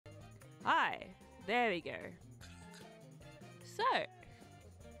Hi. There we go. So,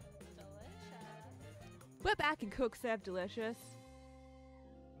 we're back in Cook Serve Delicious.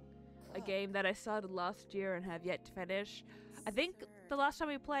 A game that I started last year and have yet to finish. I think the last time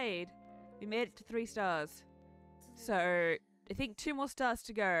we played, we made it to 3 stars. So, I think 2 more stars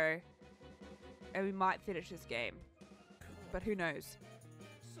to go. And we might finish this game. But who knows?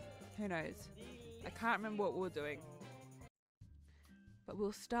 Who knows? I can't remember what we're doing. But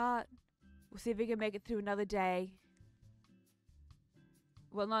we'll start. We'll see if we can make it through another day.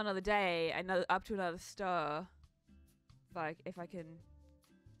 Well, not another day. Up to another star. If I can.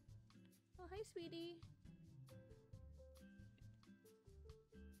 Oh, hi, sweetie.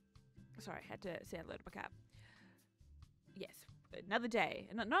 Sorry, I had to say hello to my cat. Yes, another day.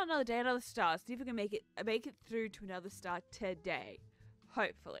 Not another day, another star. See if we can make it through to another star today.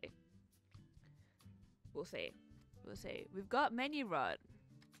 Hopefully. We'll see. We'll see. We've got menu run.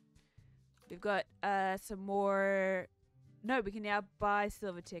 We've got some more. No, we can now buy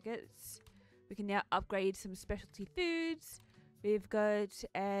silver tickets. We can now upgrade some specialty foods. We've got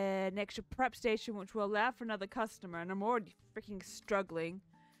an extra prep station which will allow for another customer, and I'm already freaking struggling.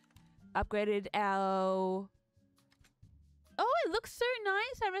 Upgraded our. Oh, it looks so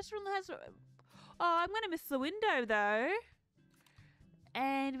nice. Our restaurant has. Oh, I'm gonna miss the window though.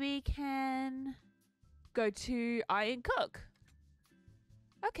 And we can go to Iron Cook.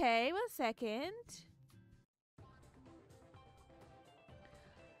 Okay, 1 second.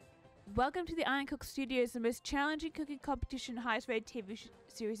 Welcome to the Iron Cook Studios, the most challenging cooking competition, highest rated TV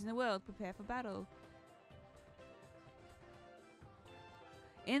series in the world. Prepare for battle.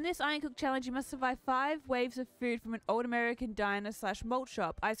 In this Iron Cook challenge, you must survive 5 waves of food from an old American diner / malt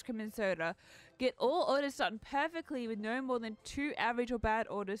shop, ice cream and soda. Get all orders done perfectly with no more than 2 average or bad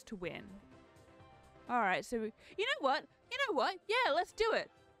orders to win. Alright, so you know what? You know what? Yeah, let's do it.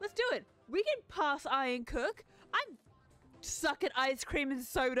 Let's do it. We can pass Iron Cook. I suck at ice cream and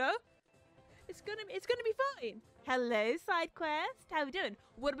soda. It's gonna be fine. Hello, side quest. How we doing?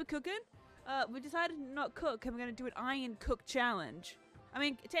 What are we cooking? We decided to not cook, and we're gonna do an Iron Cook challenge. I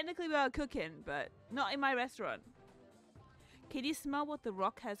mean, technically we are cooking, but not in my restaurant. Can you smell what the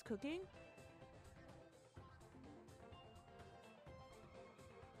Rock has cooking?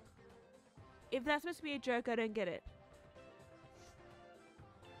 If that's supposed to be a joke, I don't get it.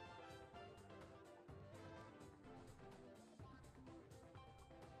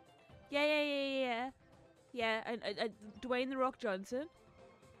 Yeah. Yeah, and Dwayne the Rock Johnson.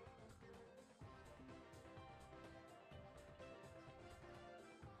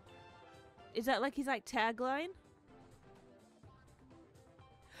 Is that like his tagline?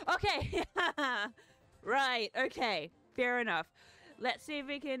 Okay. Right, okay. Fair enough. Let's see if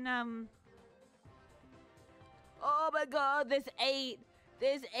we can Oh my god, there's 8.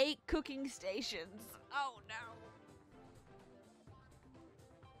 There's 8 cooking stations. Oh no.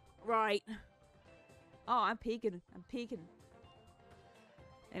 Right. Oh, I'm peeking. I'm peeking.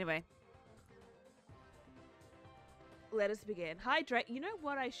 Anyway. Let us begin. Hydrate. You know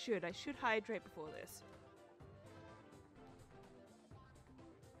what I should? I should hydrate before this.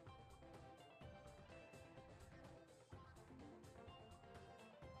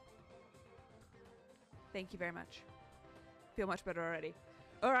 Thank you very much. Feel much better already.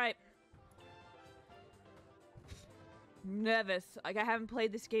 Alright. Nervous. Like, I haven't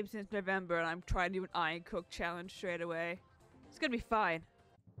played this game since November, and I'm trying to do an Iron Cook challenge straight away. It's gonna be fine.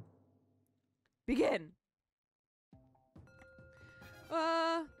 Begin!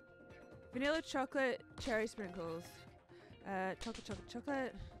 Vanilla chocolate cherry sprinkles.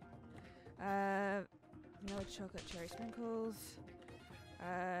 Chocolate. Vanilla chocolate cherry sprinkles.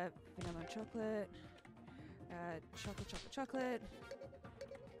 Vanilla chocolate. Chocolate.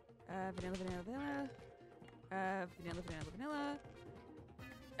 Vanilla. Vanilla.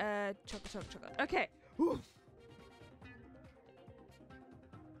 Chocolate. Okay. Whew.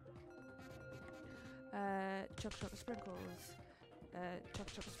 Chocolate sprinkles.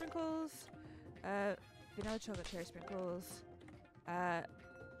 Chocolate sprinkles. Vanilla chocolate cherry sprinkles.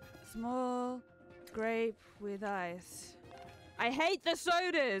 Small grape with ice. I hate the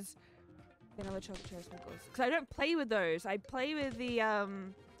sodas. Vanilla chocolate cherry sprinkles. Because I don't play with those. I play with the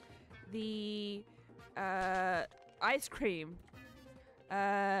ice cream.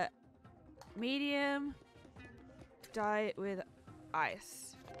 Medium diet with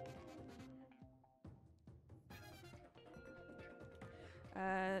ice.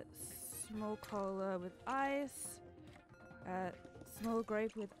 Small cola with ice. Small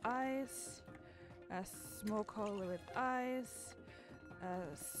grape with ice. Small cola with ice.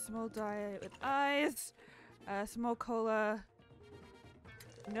 Small diet with ice. Small cola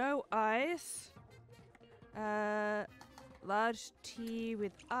No ice. Large tea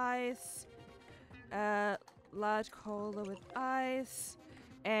with ice. Large cola with ice.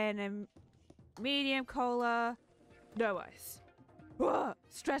 And a medium cola. No ice. Ugh,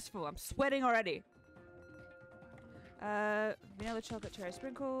 stressful. I'm sweating already. Vanilla chocolate cherry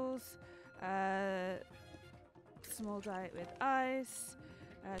sprinkles. Small diet with ice.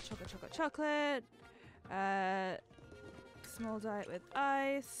 Chocolate. Small diet with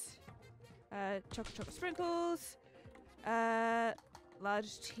ice. Chocolate sprinkles.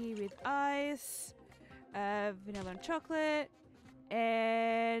 Large tea with ice. Vanilla and chocolate.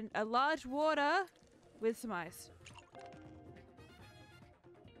 And a large water with some ice.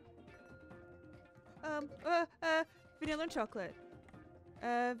 Vanilla and chocolate.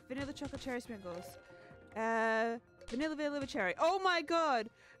 Vanilla chocolate cherry sprinkles. Vanilla cherry. Oh my god!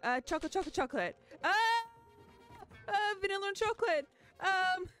 Chocolate. Vanilla and chocolate.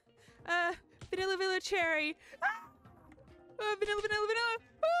 Vanilla cherry. Vanilla.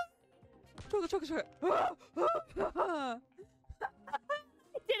 Chocolate. I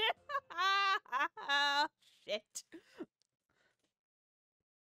did it! Shit.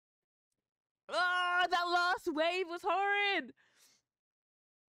 Oh, that last wave was horrid!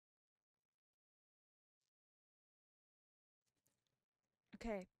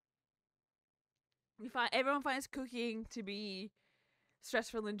 Okay. Everyone finds cooking to be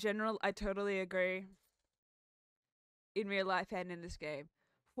stressful in general. I totally agree. In real life and in this game.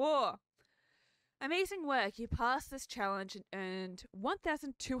 4. Amazing work. You passed this challenge and earned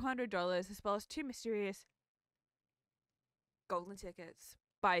 $1,200 as well as 2 mysterious golden tickets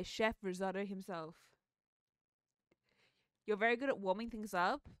by Chef Risotto himself. You're very good at warming things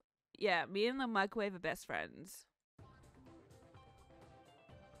up. Yeah, me and the microwave are best friends.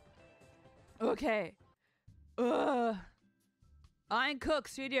 Okay. Iron Cook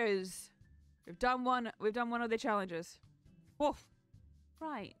Studios. We've done one of their challenges. Woof.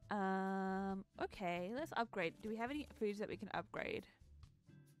 Right. Okay, let's upgrade. Do we have any foods that we can upgrade?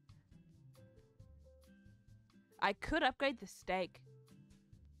 I could upgrade the steak.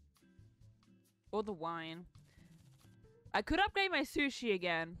 Or the wine. I could upgrade my sushi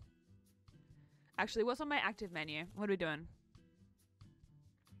again. Actually, what's on my active menu? What are we doing?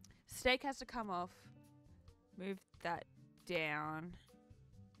 Steak has to come off. Move that down.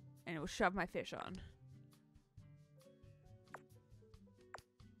 And it will shove my fish on.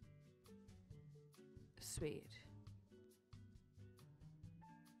 Sweet.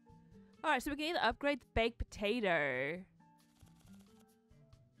 Alright, so we can either upgrade the baked potato.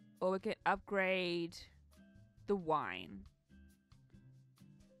 Or we can upgrade the wine.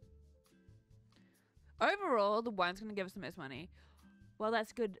 Overall, the wine's going to give us the most money. Well,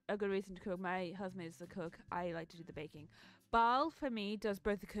 that's a good reason to cook. My husband is the cook. I like to do the baking. Bal, for me, does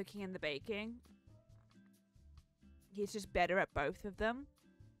both the cooking and the baking. He's just better at both of them.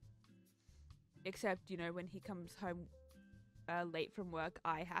 Except, you know, when he comes home late from work,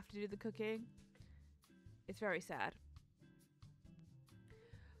 I have to do the cooking. It's very sad.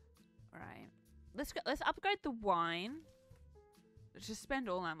 Alright. Let's upgrade the wine. Let's just spend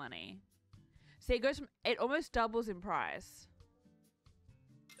all our money. See, it almost doubles in price.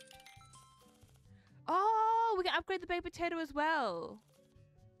 Oh, we can upgrade the baked potato as well.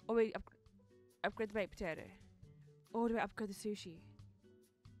 Or we upgrade the baked potato. Or do we upgrade the sushi?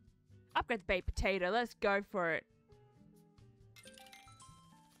 Upgrade the baked potato. Let's go for it.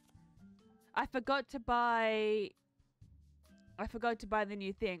 I forgot to buy the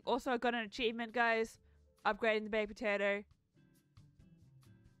new thing. Also, I got an achievement, guys. Upgrading the baked potato.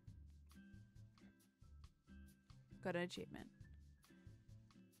 Got an achievement.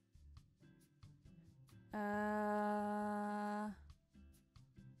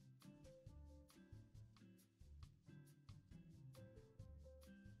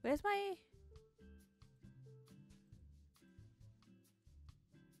 Where's my...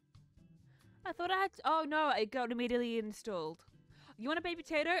 I thought I had to... Oh, no, it got immediately installed. You want a baked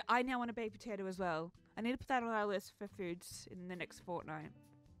potato? I now want a baked potato as well. I need to put that on our list for foods in the next fortnight.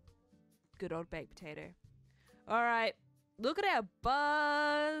 Good old baked potato. Alright. Look at our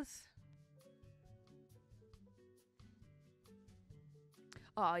buzz.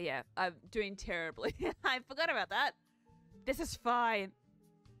 Oh, yeah. I'm doing terribly. I forgot about that. This is fine.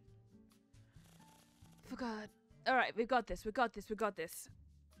 Forgot. Alright, we got this. We got this.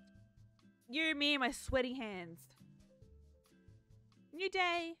 You, me, and my sweaty hands. New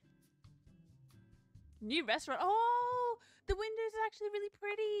day. New restaurant. Oh, the windows are actually really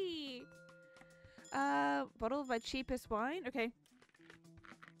pretty. Bottle of my cheapest wine. Okay.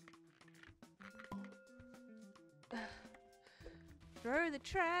 Throw the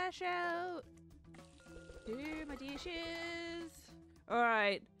trash out. Do my dishes.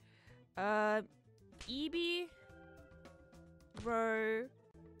 Alright. Ebi, roe,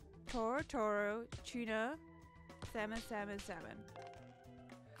 toro, tuna, salmon.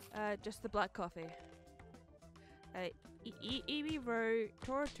 Just the black coffee. Ebi, roe,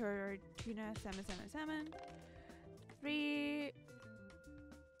 toro, tuna, salmon. 3.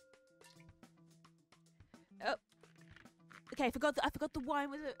 Oh. Okay, I forgot the wine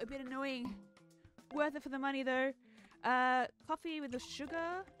was a bit annoying. Worth it for the money though. Coffee with the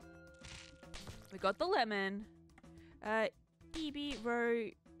sugar. We got the lemon. Ebi,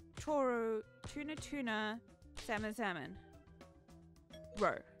 roe, toro, tuna, salmon.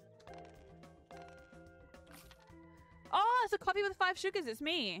 Roe. Oh, it's a coffee with 5 sugars. It's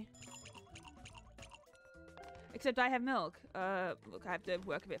me. Except I have milk. Look, I have to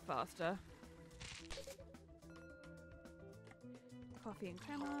work a bit faster. Coffee and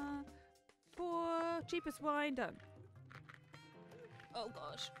crema. 4. Cheapest wine. Done. Oh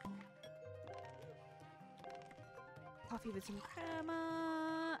gosh. Coffee with some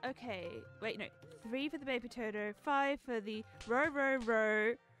crema. Okay. Wait, no. 3 for the baked potato. 5 for the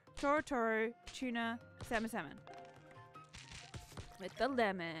roe, toro, tuna, salmon. With the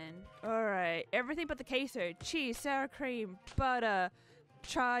lemon. Alright. Everything but the queso. Cheese, sour cream, butter,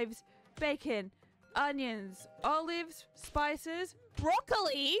 chives, bacon, onions, olives, spices,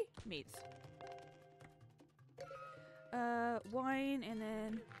 broccoli, meats. Wine and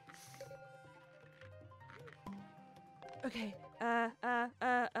then... Okay.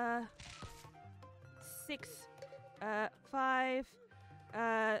 6, 5,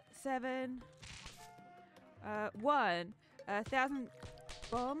 7, 1, 1,000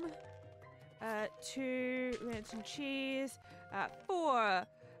 bomb, 2 ranch and cheese, 4,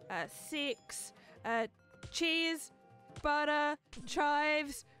 6, cheese, butter,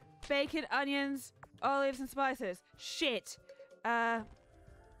 chives, bacon, onions, olives and spices. Shit. Hey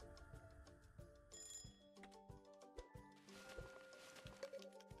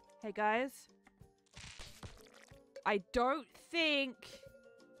guys. I don't think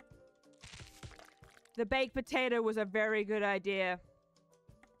the baked potato was a very good idea.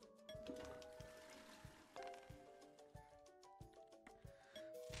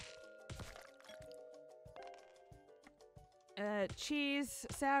 Cheese,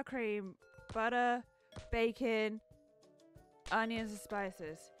 sour cream, butter, bacon, onions and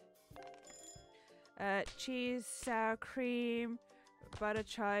spices. Cheese, sour cream, butter,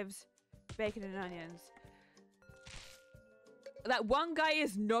 chives, bacon and onions. That one guy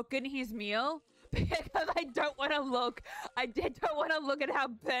is not getting his meal because I don't want to look. I don't want to look at how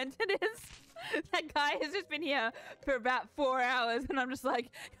burnt it is. That guy has just been here for about 4 hours and I'm just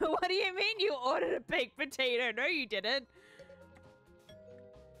like, what do you mean you ordered a baked potato? No, you didn't.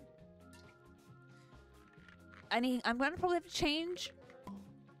 I'm gonna probably have to change.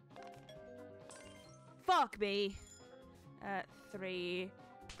 Fuck me. 3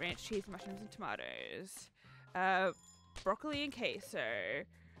 ranch cheese, mushrooms, and tomatoes. Broccoli and queso.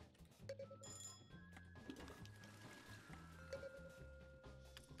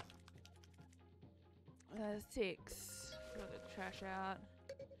 6. Got the trash out.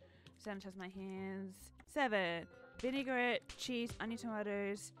 Sanitize my hands. 7. Vinaigrette, cheese, onion,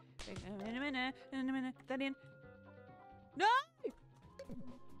 tomatoes. In a minute. That in. No!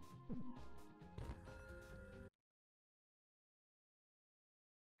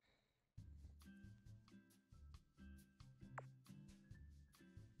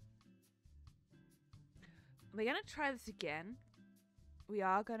 We're gonna try this again. We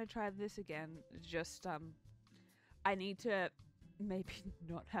are gonna try this again. Just, I need to maybe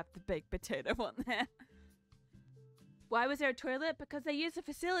not have the baked potato on there. Why was there a toilet? Because they use the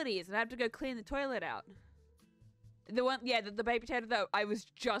facilities and I have to go clean the toilet out. The one, yeah, the baked potato that I was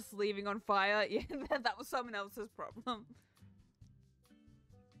just leaving on fire, yeah, that was someone else's problem.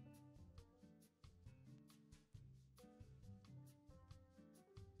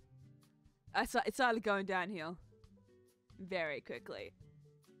 It started going downhill very quickly.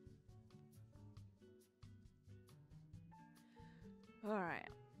 Alright.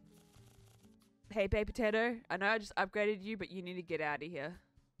 Hey, baked potato, I know I just upgraded you, but you need to get out of here.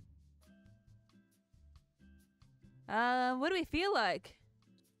 What do we feel like?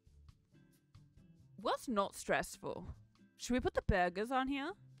 What's not stressful? Should we put the burgers on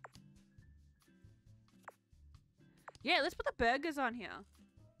here? Yeah, let's put the burgers on here.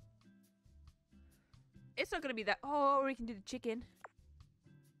 It's not gonna be that. Oh, we can do the chicken.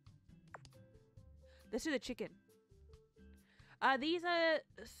 Let's do the chicken. These are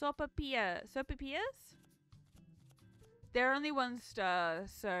sopapillas. Sopapillas? They're only 1 star,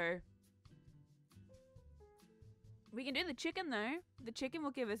 so we can do the chicken though. The chicken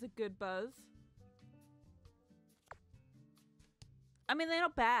will give us a good buzz. I mean, they're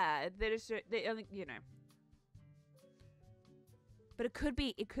not bad. They're just they only, you know. But it could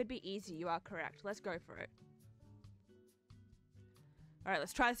be easy. You are correct. Let's go for it. All right,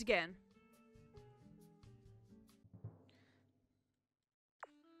 let's try this again.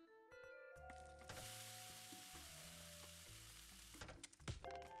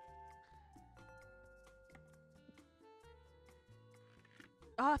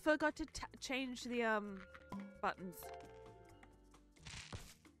 Oh, I forgot to change the buttons.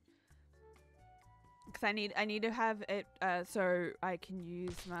 Cause I need to have it so I can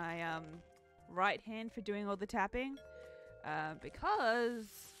use my right hand for doing all the tapping. Because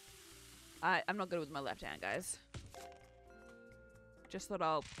I'm not good with my left hand, guys. Just thought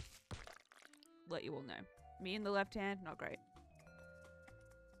I'll let you all know. Me and the left hand, not great.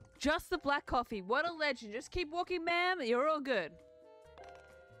 Just the black coffee. What a legend. Just keep walking, ma'am. You're all good.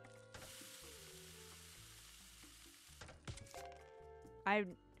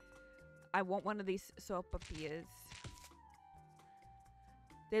 I want one of these sopapillas.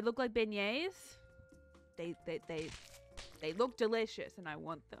 They look like beignets. They look delicious and I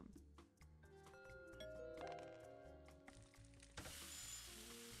want them.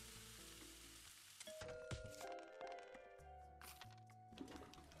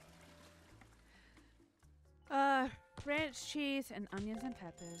 Ranch cheese and onions and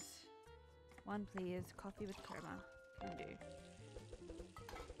peppers. 1 please. Coffee with crema. Can do.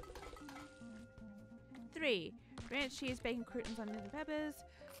 3 ranch cheese, bacon, croutons, onions and peppers.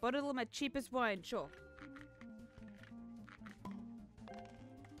 Bottle of my cheapest wine. Sure.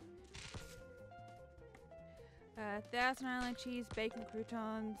 Thousand Island cheese, bacon,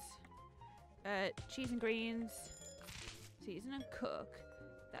 croutons, cheese and greens. Season and cook.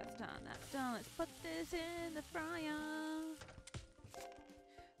 That's done. That's done. Let's put this in the fryer.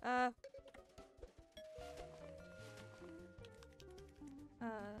 That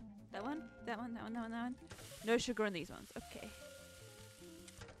one. No sugar in these ones. Okay.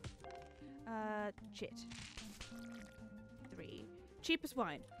 Shit. 3. Cheapest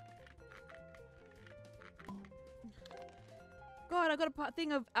wine. God, I got a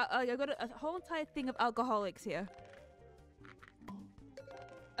thing of I got a whole entire thing of alcoholics here.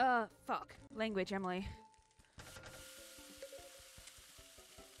 Fuck. Language, Emily.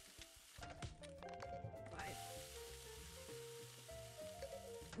 Right.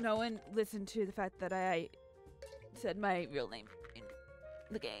 No one listened to the fact that I said my real name in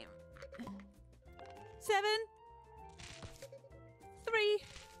the game. 7 3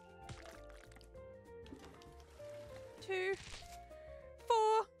 2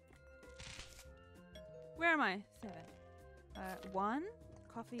 4. Where am I? 7. 1.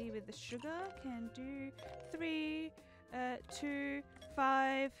 Coffee with the sugar. Can do. 3 2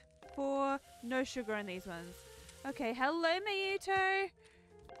 5 4. No sugar in these ones. Okay, hello Mayuto.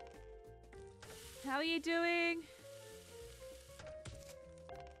 How are you doing?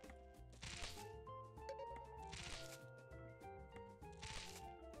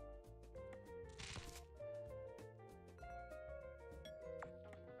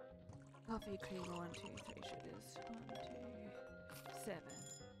 Coffee, cream, 1 2 3 sugars. 1 2 7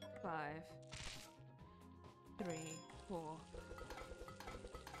 5 3 4.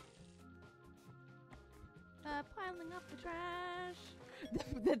 Piling up the trash.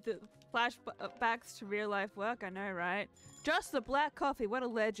 the flashbacks to real life work, I know, right? Just the black coffee, what a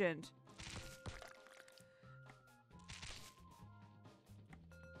legend.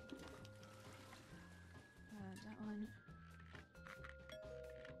 That one.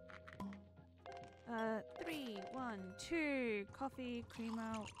 3 1 2 coffee, cream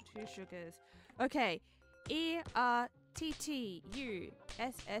out, 2 sugars. Okay, ERTTUSSS.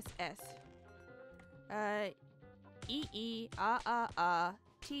 EERRRTTU.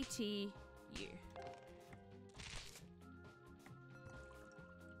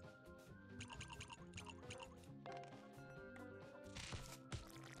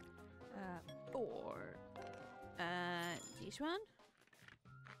 Or this one.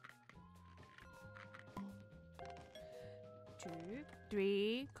 2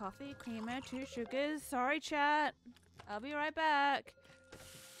 3 coffee, creamer, 2 sugars. Sorry, chat. I'll be right back.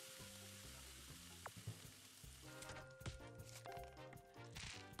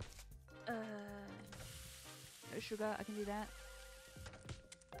 No sugar. I can do that.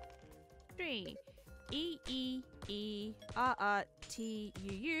 3 EEERRTUU.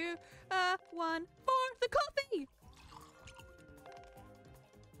 1 for the coffee.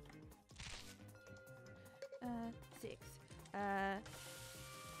 6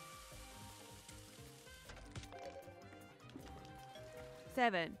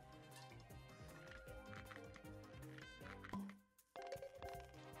 Seven.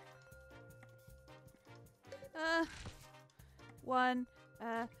 One.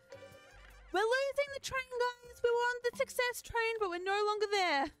 We're losing the train, guys. We were on the success train, but we're no longer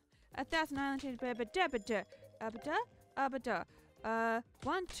there. 1,000 island change. Abada.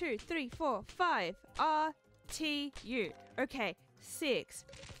 1, 2, 3, 4, 5. RTU. Okay. 6.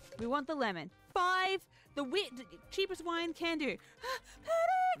 We want the lemon. 5. The cheapest wine can do.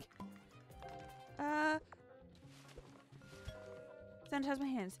 Panic! Sanitize my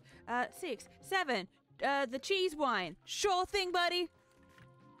hands. 6. 7. The cheese wine. Sure thing, buddy.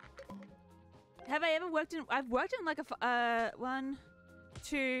 Have I ever worked in... I've worked in like a... 1,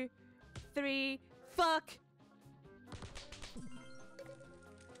 2, 3... Fuck!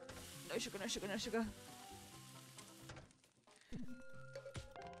 No sugar, no sugar, no sugar.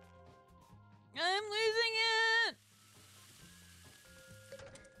 I'm losing it!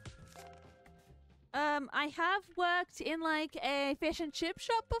 I have worked in like a fish and chip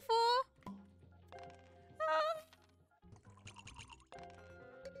shop before.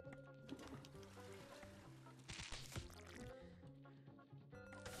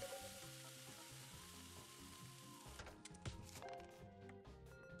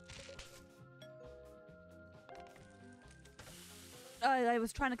 I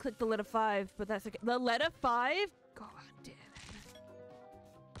was trying to click the letter 5, but that's okay. The letter 5? God damn it.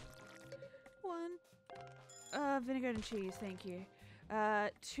 1. Vinaigrette and cheese, thank you.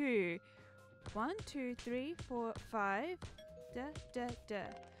 2. 1, 2, 3, 4, 5.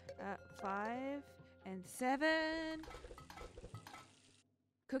 5 and 7.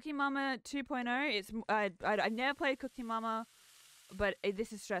 Cookie Mama 2.0. It's I've never played Cookie Mama, but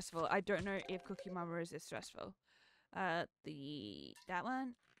this is stressful. I don't know if Cookie Mama is this stressful. That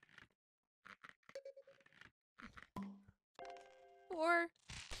one. 4.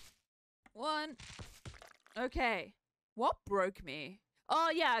 1. Okay. What broke me? Oh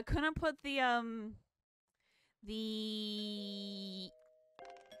yeah, I couldn't put the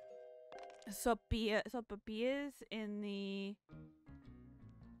sopapillas in the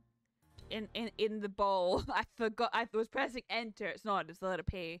in the bowl. I forgot. I was pressing enter. It's not. It's the letter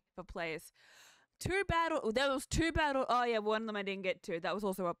P for place. There was 2 battle. Oh yeah, one of them I didn't get to. That was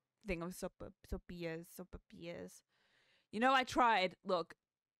also a thing of sopapillas. You know, I tried. Look.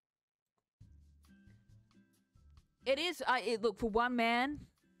 It is. Look, for one man.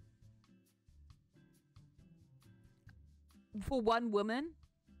 For one woman.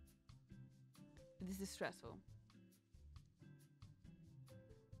 This is stressful.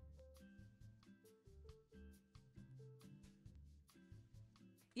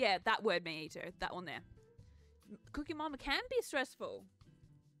 Yeah, that word me too. That one there. Cookie Mama can be stressful.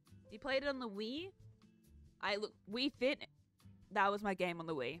 You played it on the Wii? Wii Fit. That was my game on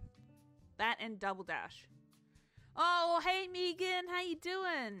the Wii. That and Double Dash. Oh, hey Megan, how you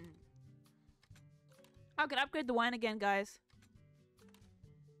doing? I can upgrade the wine again, guys.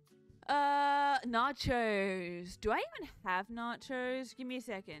 Nachos. Do I even have nachos? Give me a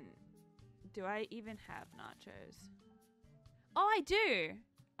second. Do I even have nachos? Oh, I do.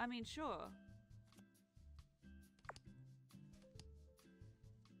 I mean, sure.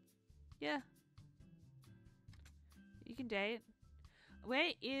 Yeah. You can date.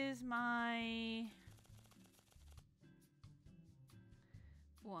 Where is my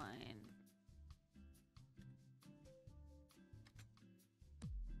wine?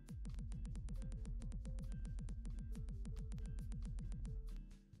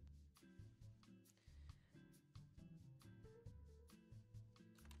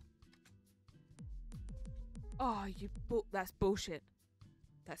 Oh, that's bullshit.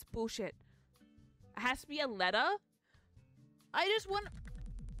 That's bullshit. It has to be a letter? I just want...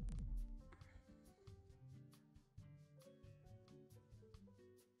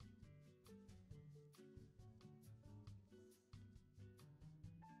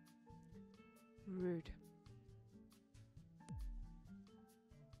 Rude.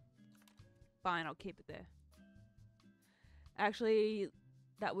 Fine, I'll keep it there. Actually,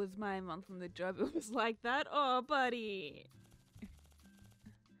 that was my month on the job. It was like that. Oh, buddy.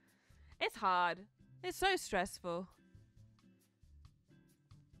 It's hard. It's so stressful.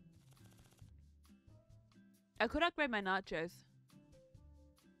 I could upgrade my nachos.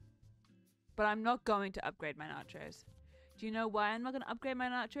 But I'm not going to upgrade my nachos. Do you know why I'm not going to upgrade my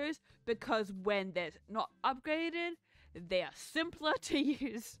nachos? Because when they're not upgraded, they are simpler to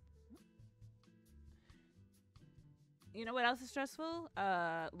use. You know what else is stressful?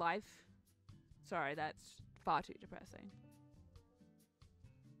 Life. Sorry, that's far too depressing.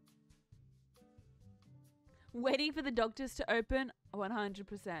 Waiting for the doctors to open.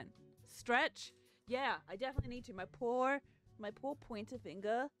 100%. Stretch. Yeah, I definitely need to. My poor pointer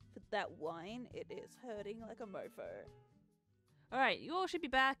finger for that wine. It is hurting like a mofo. All right, you all should be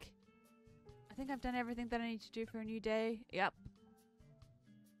back. I think I've done everything that I need to do for a new day. Yep.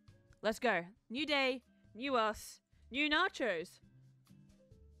 Let's go. New day, new us, new nachos.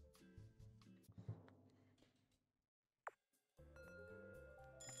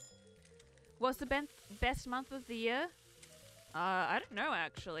 What's the best month of the year? I don't know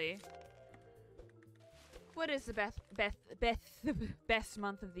actually. What is the best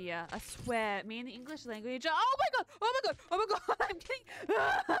month of the year? I swear, me in the English language. Oh my god! Oh my god! Oh my god!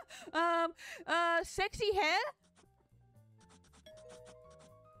 I'm getting sexy hair.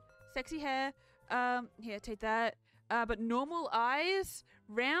 Sexy hair. Here, take that. But normal eyes,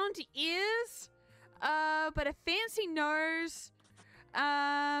 round ears. But a fancy nose.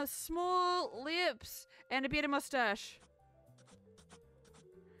 Small lips and a bit of mustache.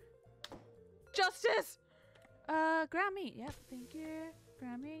 Justice. Ground meat. Yep, thank you.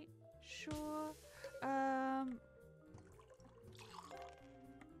 Ground meat. Sure.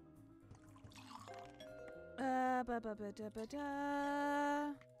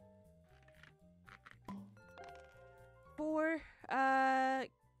 Four.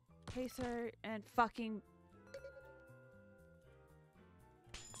 Queso and fucking.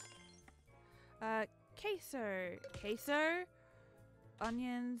 Queso.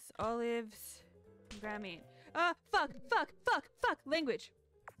 Onions, olives, ground meat. Fuck, language.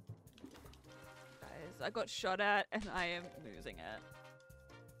 Guys, I got shot at and I am losing it.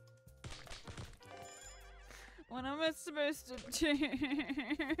 What am I supposed to do?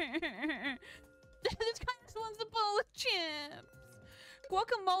 This guy just wants a bowl of chips.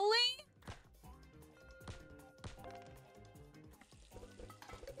 Guacamole?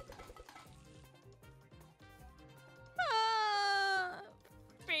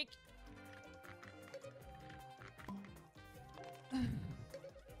 Freak.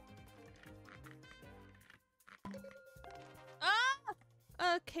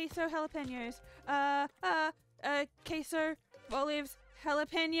 Queso jalapenos. Queso, olives,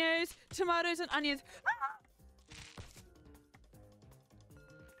 jalapenos, tomatoes, and onions. Ah!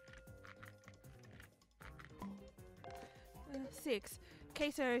 6.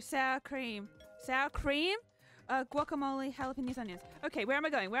 Queso, sour cream. Sour cream? Guacamole, jalapenos, onions. Okay, where am I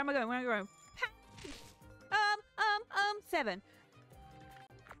going? 7.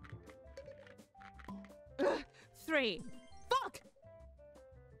 3. Fuck!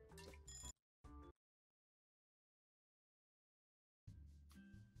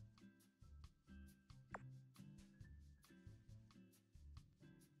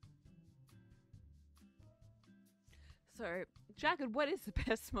 So, Jagged, what is the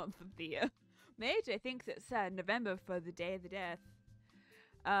best month of the year? Major thinks it's November for the Day of the Death.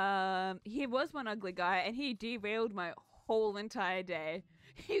 He was one ugly guy and he derailed my whole entire day.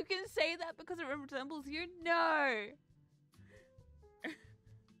 You can say that because it resembles you? No!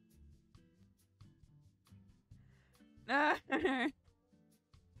 No.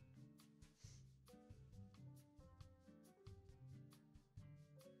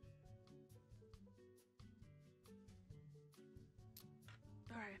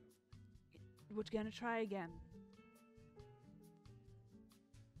 Alright. We're gonna try again.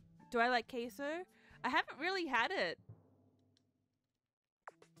 Do I like queso? I haven't really had it.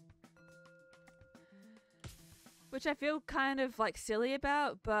 Which I feel kind of like silly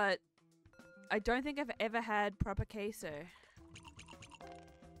about, but I don't think I've ever had proper queso.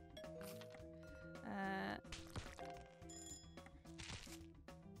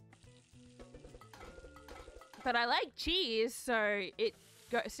 But I like cheese, so it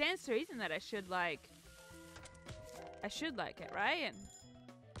stands to reason that I should like it, right?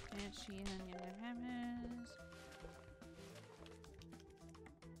 And cheese, onion, peppers.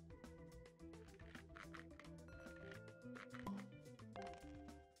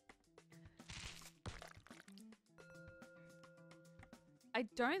 I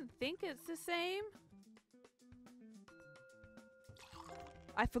don't think it's the same.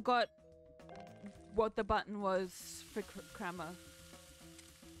 I forgot what the button was for Kramer.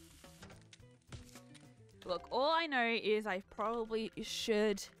 Look, all I know is I probably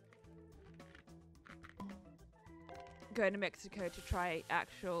should go to Mexico to try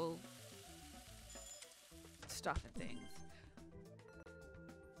actual stuff and things.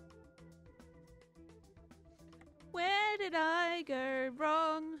 Where did I go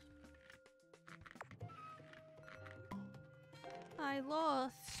wrong? I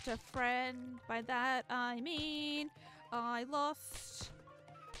lost a friend. By that I mean I lost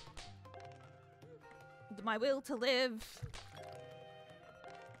willed my will to live.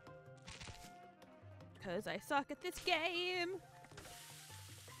 Because I suck at this game.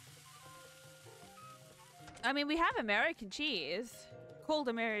 I mean, we have American cheese. Called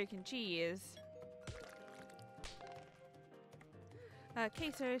American cheese.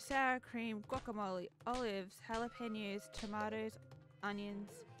 Queso, sour cream, guacamole, olives, jalapenos, tomatoes, onions,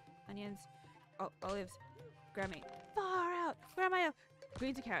 olives, Grammy. Far out! Where am I?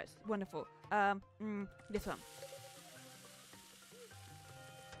 Greens and carrots. Wonderful. This one.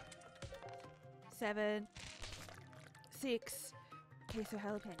 7, 6, queso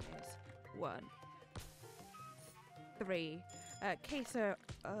jalapenos. 1, 3, queso,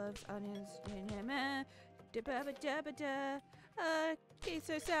 olives, onions,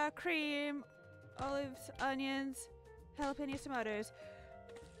 queso, sour cream, olives, onions, jalapenos, tomatoes.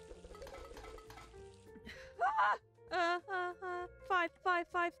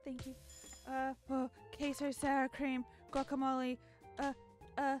 5, thank you. Queso, sour cream, guacamole,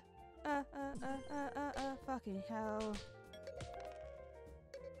 fucking hell.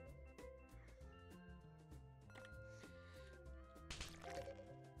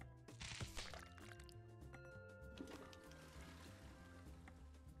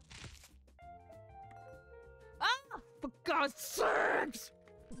 For God's sakes!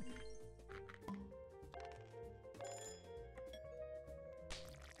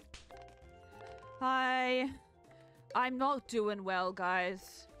 Hi. I'm not doing well,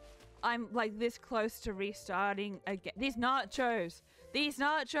 guys. I'm like this close to restarting again. These nachos! These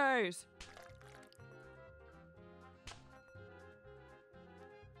nachos!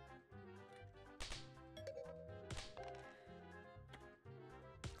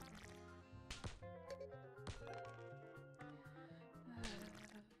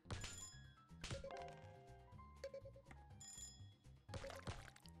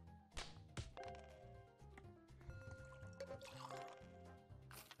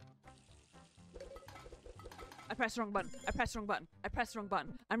 I pressed the wrong button. I pressed the wrong button. I pressed the wrong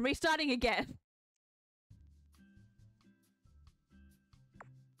button. I'm restarting again.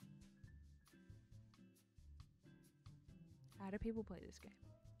 How do people play this game?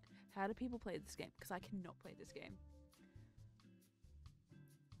 How do people play this game? Because I cannot play this game.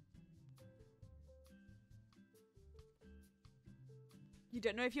 You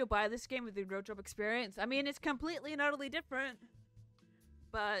don't know if you'll buy this game with the real job experience? I mean, it's completely and utterly different.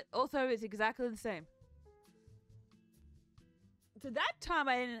 But also, it's exactly the same. So that time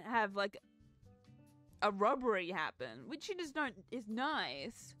I didn't have like a robbery happen, which is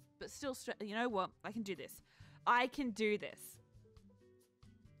nice, but still, you know what? I can do this. I can do this.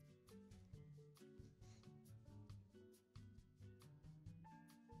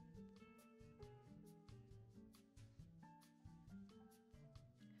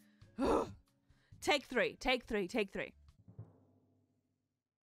 Take three.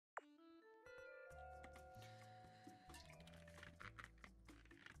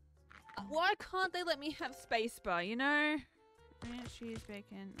 Why can't they let me have spacebar, you know? Ranch, cheese,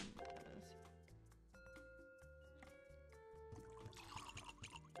 bacon, and others.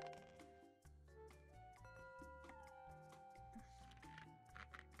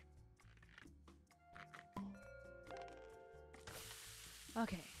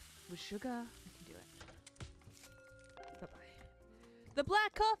 Okay, with sugar, I can do it. Bye-bye. The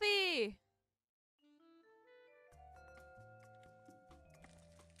black coffee!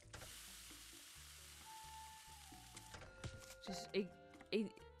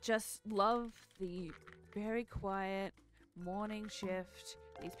 Just love the very quiet morning shift.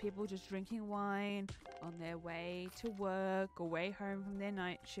 These people just drinking wine on their way to work or way home from their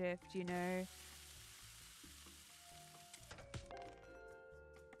night shift, you know.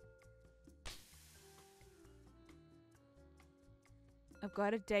 I've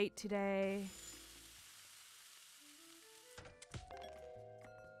got a date today.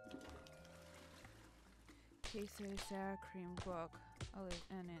 Queso, sour cream, guac, olive,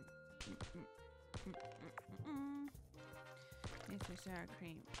 and it. Queso, sour cream.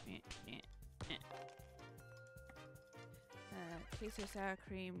 Queso, sour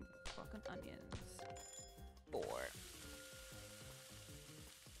cream, guac, and onions. 4.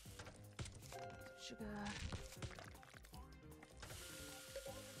 Sugar.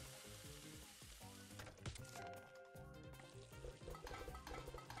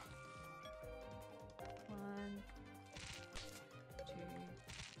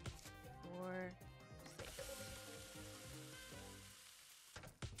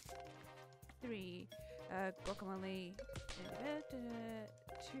 Guacamole.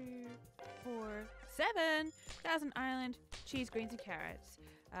 2, 4, 7. Thousand Island. Cheese, greens, and carrots.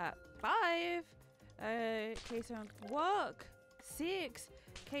 5. Queso and guac. 6.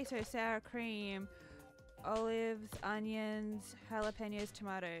 Queso, sour cream, olives, onions, jalapenos,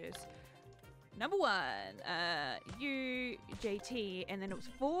 tomatoes. Number 1, you, JT, and then it was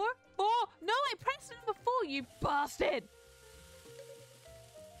 4? 4? No, I pressed number 4, you bastard!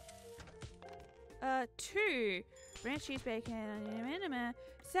 2, ranch cheese, bacon,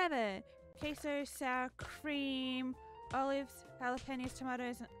 7, queso, sour cream, olives, jalapenos,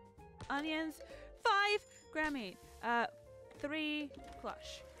 tomatoes, and onions. 5, ground meat. 3,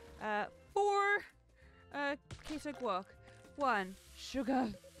 plush. 4, queso guac. 1, sugar.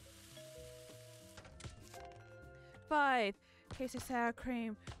 5, queso, sour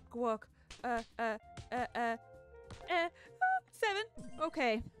cream, guac. 7.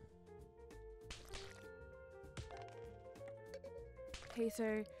 Okay.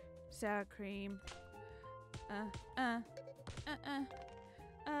 Queso, sour cream.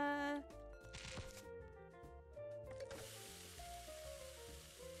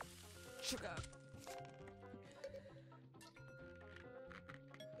 Sugar.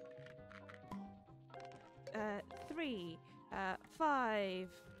 3, 5,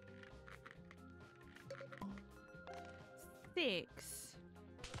 6,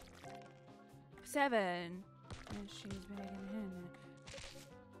 7. And she's making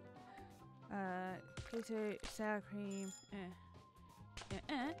queso, sour cream.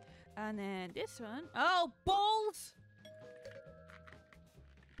 And then this one. Oh, balls!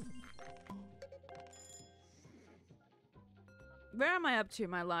 Where am I up to in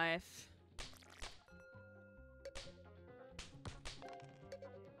my life?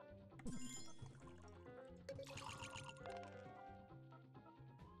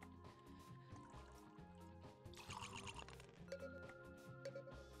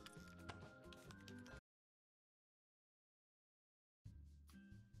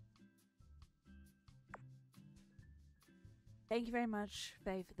 Thank you very much,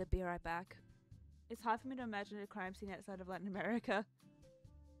 Faye, for the be right back. It's hard for me to imagine a crime scene outside of Latin America.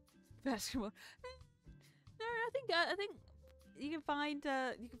 Basketball. No, I think you can find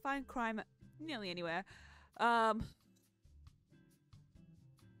crime nearly anywhere. Why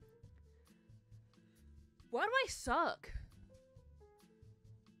do I suck?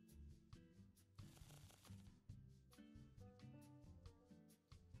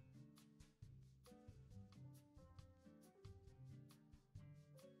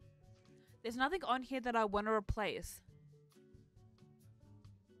 There's nothing on here that I want to replace.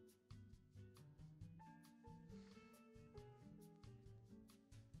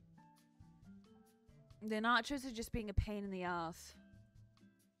 The nachos are just being a pain in the ass.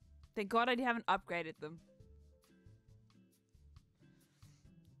 Thank God I haven't upgraded them.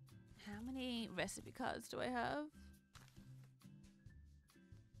 How many recipe cards do I have?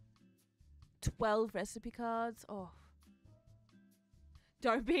 12 recipe cards. Oh.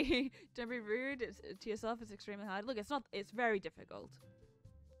 Don't be rude to yourself. It's extremely hard. Look, it's very difficult.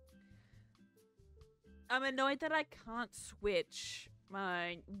 I'm annoyed that I can't switch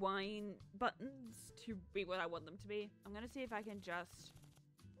my wine buttons to be what I want them to be. I'm gonna see if I can just...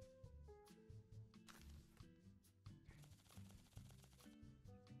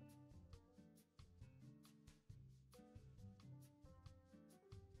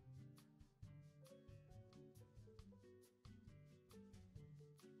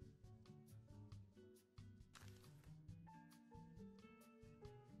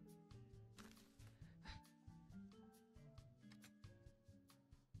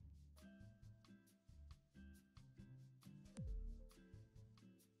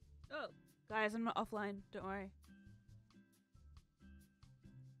 Oh, guys, I'm not offline. Don't worry.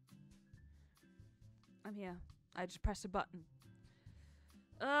 I'm here. I just pressed a button.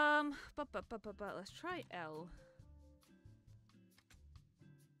 But let's try L.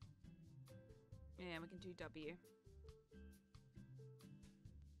 Yeah, we can do W.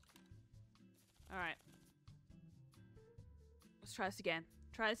 Alright. Let's try this again.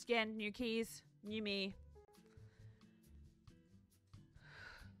 Try this again. New keys. New me.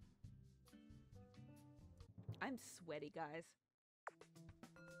 I'm sweaty, guys.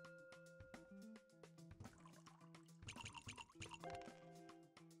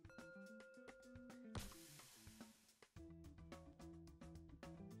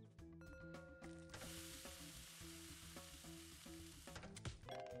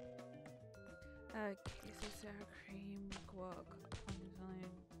 Queso, sour cream, guac,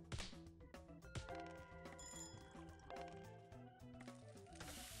 onion.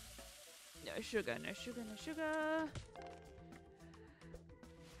 No sugar, no sugar, no sugar.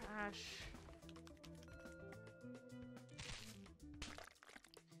 Hash.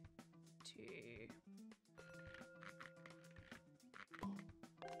 Two.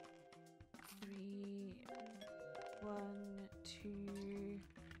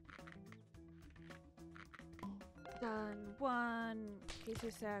 queso,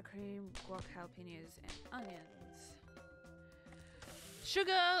 sour cream, guac, jalapenos, and onions.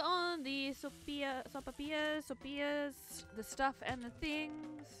 Sugar on the sopapillas, the stuff and the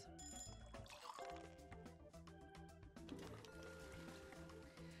things.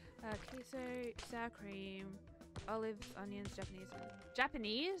 Queso, sour cream, olives, onions, Japanese.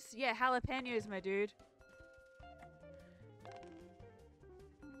 Japanese? Yeah, jalapenos, my dude.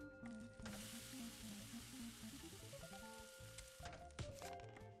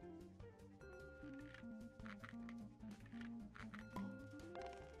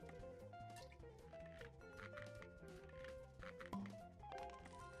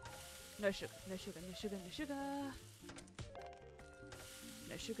 No sugar, no sugar, no sugar, no sugar.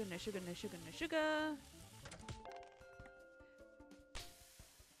 No sugar, no sugar, no sugar, no sugar.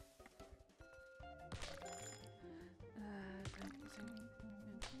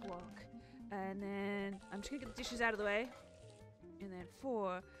 Walk. And then I'm just gonna get the dishes out of the way. And then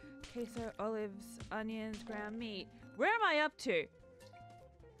 4 queso, olives, onions, ground meat. Where am I up to?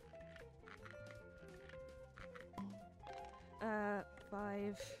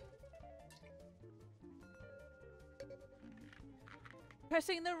 5.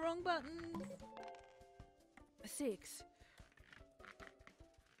 Pressing the wrong button. 6.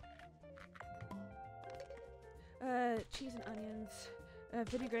 Cheese and onions.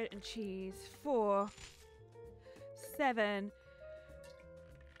 Vinaigrette and cheese. 4. 7.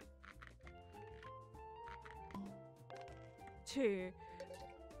 2.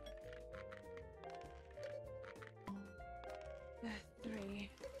 3.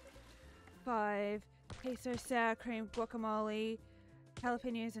 5. Queso, sour cream, guacamole,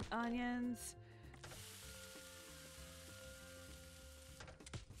 jalapenos and onions.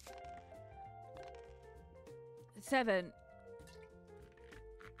 7.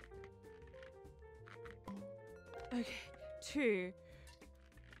 Okay. 2.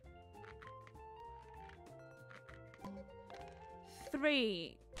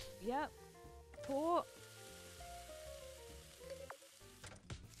 3. Yep. 4.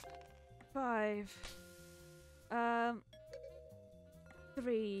 5.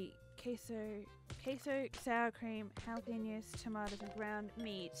 3. Queso, sour cream, jalapenos, tomatoes, and ground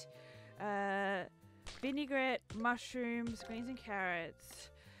meat. Vinaigrette, mushrooms, greens and carrots.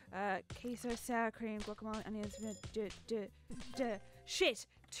 Queso, sour cream, guacamole, onions. Shit.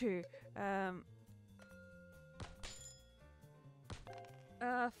 2.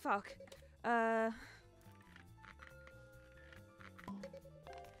 Fuck. 7.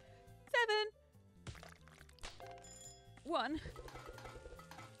 1.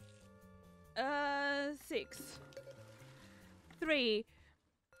 6. 3.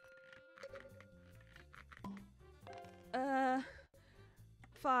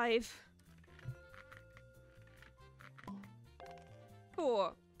 5.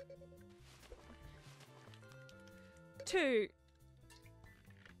 4. 2.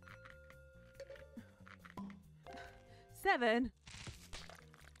 7.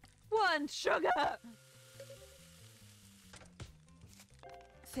 1. Sugar.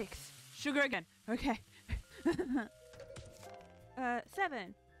 6. Sugar again. Okay.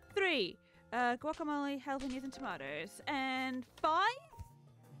 7. 3. Guacamole, jalapenos, and tomatoes. And 5.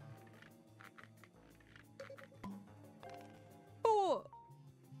 4.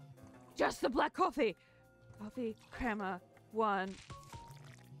 Just the black coffee. Coffee, crema. 1.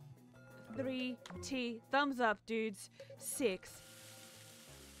 3. Tea. Thumbs up, dudes. 6.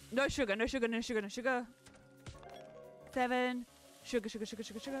 No sugar, no sugar, no sugar, no sugar. 7. Sugar, sugar, sugar,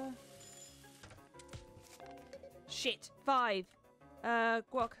 sugar, sugar. Shit. 5.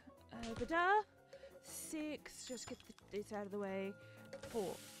 Guac. Bada. 6. Just get this out of the way.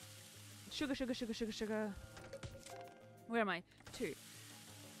 4. Sugar, sugar, sugar, sugar, sugar. Where am I? 2.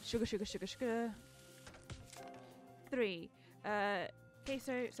 Sugar, sugar, sugar, sugar. 3.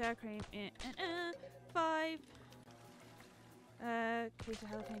 Queso, sour cream. 5. Queso,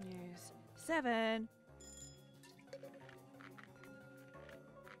 jalapenos. 7.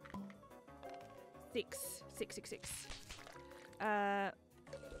 6. 6, 6, 6.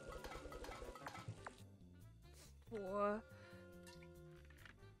 4.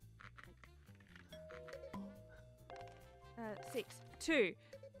 6. 2.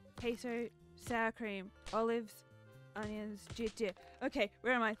 Queso, sour cream, olives, onions, ginger. Okay,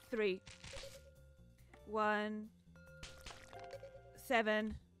 where am I? 3. 1.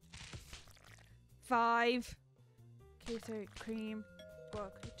 7. 5. Queso, cream,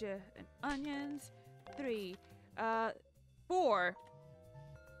 guac, ginger, and onions. 3. 4.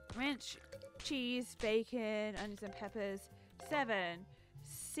 Ranch, cheese, bacon, onions and peppers. 7.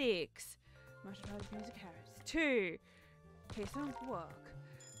 6. Mashed potatoes, beans and carrots. 2. Queso and guac.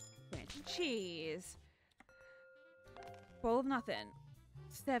 Ranch and cheese. Bowl of nothing.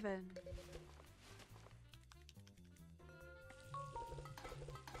 7.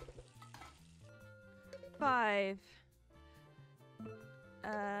 Five.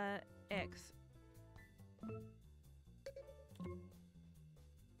 X.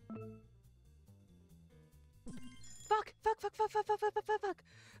 Fuck!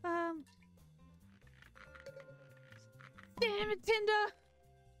 Damn it, Tinder!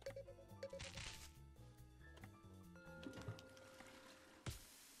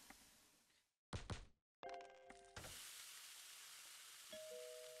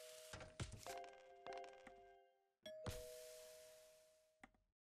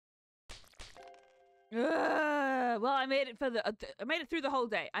 Well, I made it for the. I made it through the whole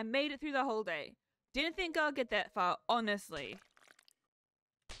day. Didn't think I'll get that far, honestly.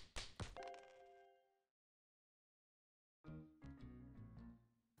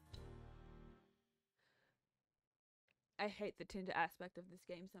 I hate the Tinder aspect of this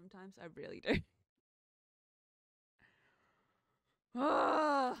game sometimes. I really do.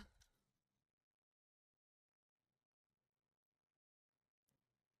 Ah.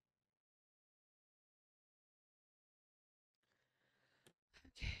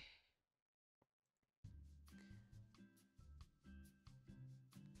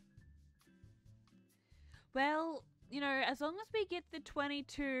 Well, you know, as long as we get the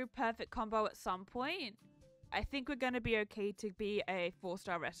 22 perfect combo at some point, I think we're going to be okay to be a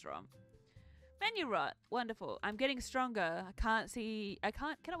 4-star restaurant. Menu rot. Wonderful. I'm getting stronger. Cannot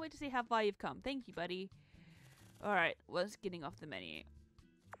wait to see how far you've come. Thank you, buddy. Alright, what's getting off the menu?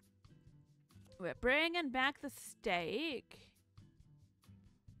 We're bringing back the steak.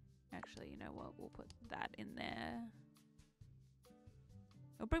 Actually, you know what? We'll put that in there.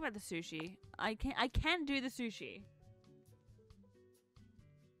 We'll bring back the sushi. I can do the sushi.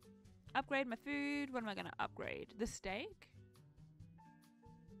 Upgrade my food. What am I gonna upgrade? The steak?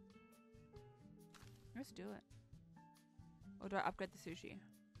 Let's do it. Or do I upgrade the sushi?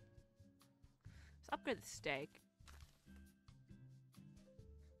 Let's upgrade the steak.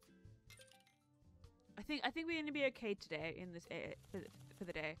 I think we're gonna be okay today in this for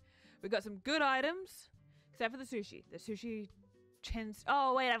the day. We got some good items, except for the sushi. The sushi chins.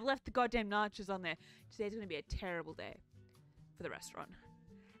 Oh wait, I've left the goddamn nachos on there. Today's gonna be a terrible day for the restaurant.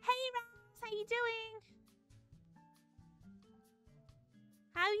 Hey Raz, how you doing?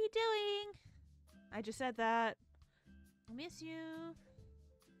 How you doing? I just said that. I miss you.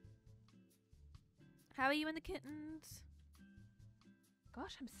 How are you and the kittens?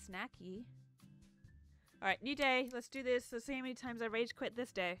 Gosh, I'm snacky. Alright, new day. Let's do this. Let's see how many times I rage quit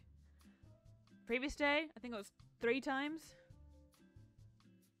this day. Previous day, I think it was 3 times.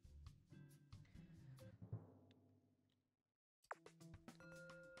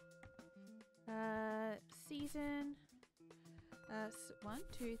 Season. 1,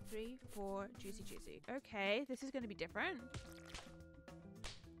 2, 3, 4. Juicy. Okay, this is going to be different.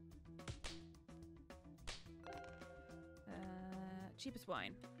 Cheapest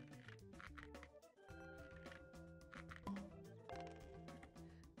wine.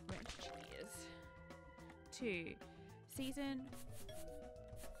 Ranch cheese. 2. Season.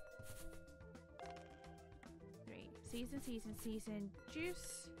 3. Season.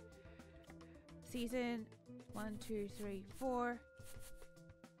 Juice. Season. 1, 2, 3, 4.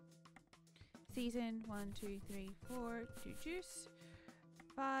 Season. 1, 2, 3, 4. Do juice.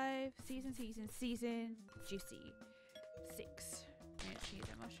 5. Season. Juicy. 6. Ranch cheese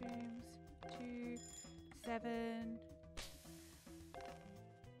and mushrooms. 2. 7.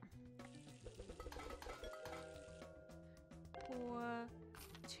 4.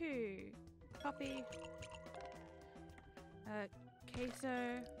 2. Coffee.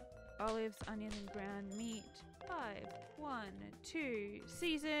 Queso. Olives, onions, and ground meat. 5. 1. 2.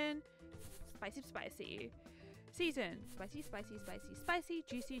 Season. Spicy. Season. Spicy.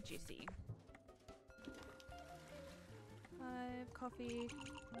 Juicy. 5. Coffee.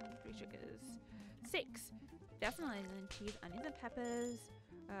 3 sugars. 6. Definitely lemon cheese, onions, and peppers.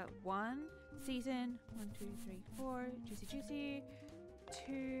 1. Season. 1, 2, 3, 4. Juicy.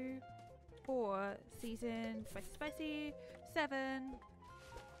 2. 4. Season. Spicy. 7.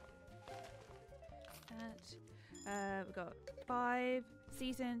 We got 5.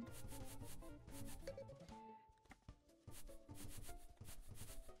 Season.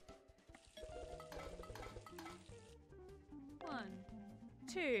 1,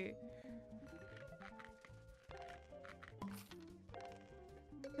 2,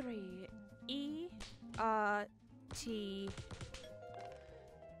 3. E-R-T.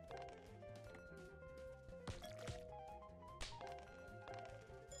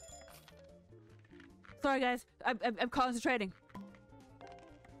 Sorry, guys. I'm concentrating.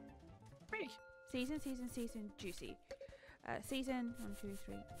 Season, juicy. Season 1, 2,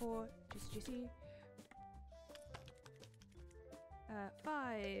 3, 4, juicy.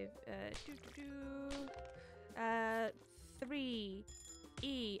 5. 3.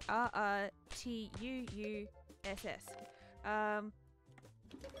 ERRTUUSS.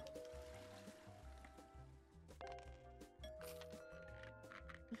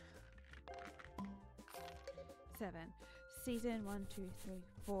 7. Season 1, 2, 3,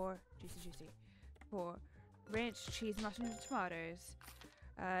 4, juicy. 4. Ranch, cheese, mutton, and tomatoes.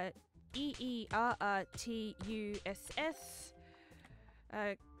 EERRTUSS.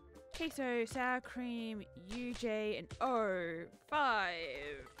 Queso, sour cream, UJ, and O. 5.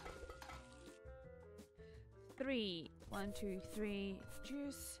 3. 1, 2, 3,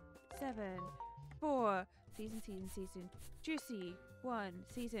 juice. 7. 4. Season, juicy. 1.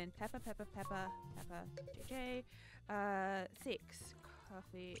 Season, pepper, JJ. 6.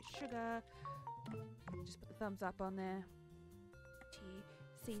 Coffee, sugar. Just put the thumbs up on there. Tea.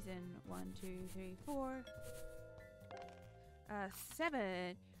 Season 1, 2, 3, 4.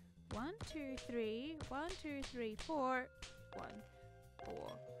 7. 1, 2, 3. 1, 2, 3, 4. 1,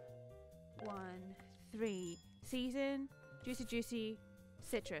 4. 1, 3. Season, juicy,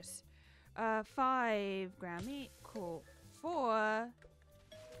 citrus. 5 ground meat. Cool. 4.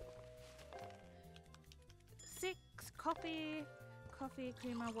 6 coffee,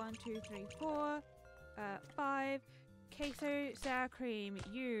 creamer. 1, 2, 3, 4. 5 queso, sour cream.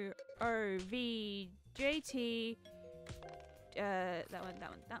 UOVJT.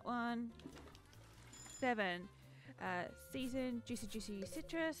 That one. 7. Season, juicy,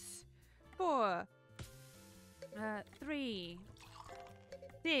 citrus. 4. 3.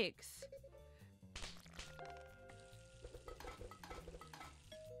 6.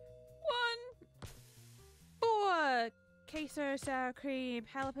 4. Queso, sour cream,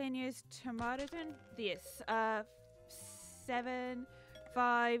 jalapenos, tomatoes, and this. 7.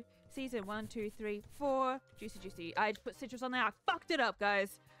 5. Season 1, 2, 3, 4. Juicy. I put citrus on there. I fucked it up,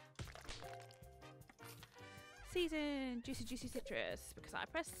 guys. Season, juicy, citrus. Because I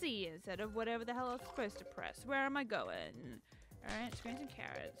pressed C instead of whatever the hell I was supposed to press. Where am I going? Alright, screens and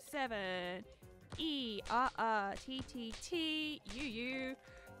carrots. 7. ERRTTTUU.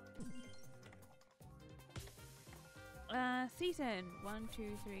 Season 1,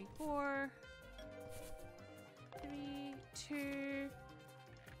 2, 3, 4. 3, 2.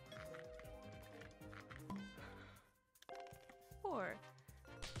 4.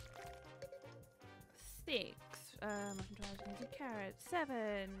 6. Mushroom, tomatoes, and carrots.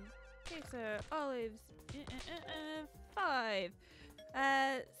 7. Queso, olives. 5.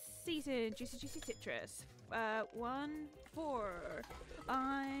 Season, juicy, citrus. 1, 4.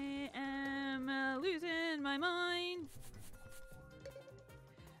 I am losing my mind.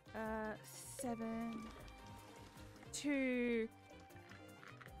 7. 2.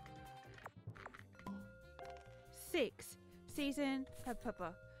 6. Season,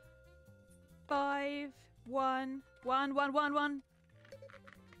 pepper. 5. 1.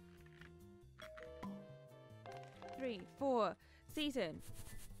 3, 4. Season.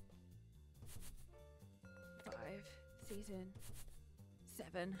 5. Season.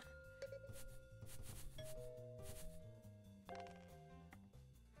 7.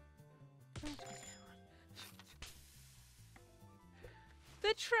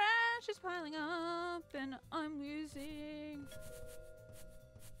 The trash is piling up and I'm losing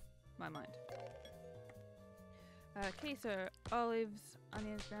my mind. Queso, olives,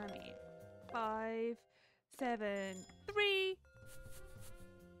 onions, ground meat. 5, 7, 3.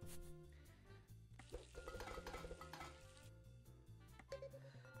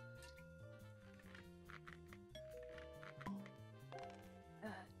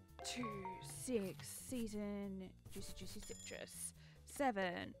 2, 6. Season, juicy, citrus.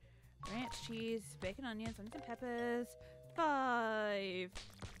 7. Ranch cheese, bacon, onions, onions and peppers. 5.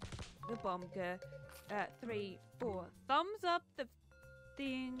 The bomber. 3, 4. Thumbs up the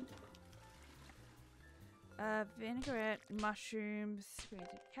thing. Vinaigrette, mushrooms, greens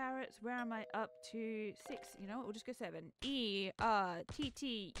and carrots. Where am I up to? 6. You know what? We'll just go 7.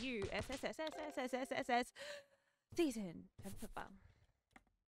 ERTTUSSSSSSSSS. Season. Pepper.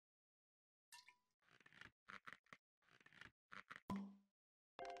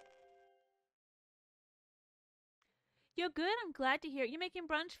 You're good. I'm glad to hear it. You're making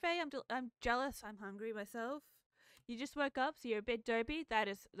brunch, Faye. I'm jealous. I'm hungry myself. You just woke up, so you're a bit dopey. That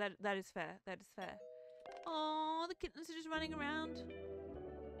is fair. That is fair. Oh, the kittens are just running around.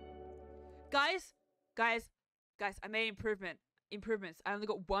 Guys, I made improvement. improvements. I only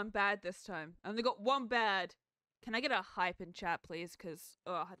got one bad this time. I only got one bad. Can I get a hype in chat, please? Because,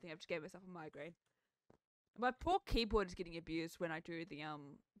 oh, I think I've just gave myself a migraine. My poor keyboard is getting abused when I do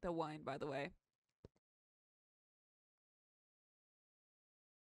the wine, by the way.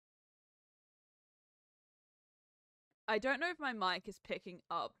 I don't know if my mic is picking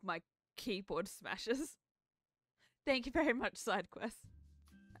up my keyboard smashes. Thank you very much, SideQuest.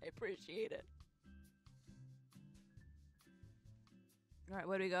 I appreciate it. Alright,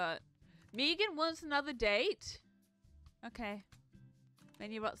 what do we got? Megan wants another date? Okay.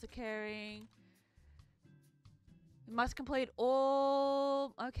 Many rots are carrying. Must complete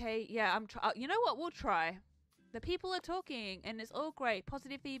all... Okay, yeah, you know what? We'll try. The people are talking, and it's all great.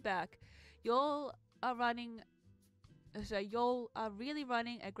 Positive feedback. Y'all are running... So y'all are really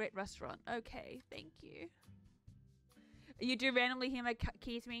running a great restaurant. Okay, thank you. You do randomly hear my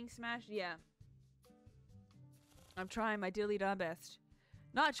keys being smashed? Yeah. I'm trying my dilly darn best.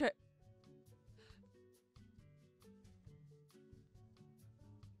 Nacho.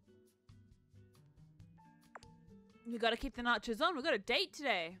 We gotta keep the nachos on. We got a date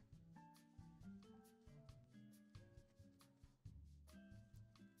today.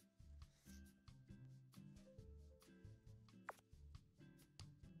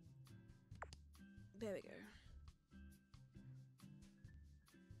 There we go.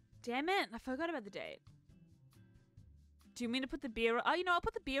 Damn it, I forgot about the date. Do you mean to put the beer on? Oh, you know, I'll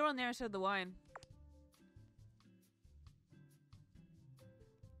put the beer on there instead of the wine.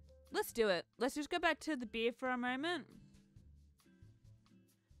 Let's do it. Let's just go back to the beer for a moment.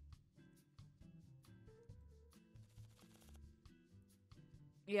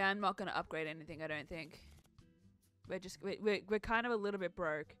 Yeah, I'm not gonna upgrade anything, I don't think. We're kind of a little bit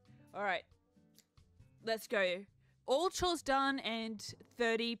broke. Alright. Let's go. All chores done and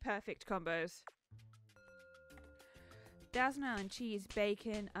 30 perfect combos. Thousand Island cheese,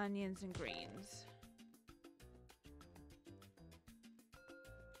 bacon, onions, and greens.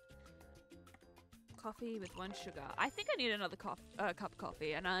 Coffee with 1 sugar. I think I need another cup of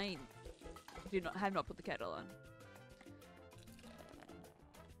coffee, and I have not put the kettle on.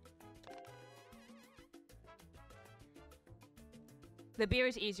 The beer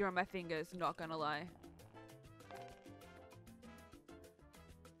is easier on my fingers, not gonna lie.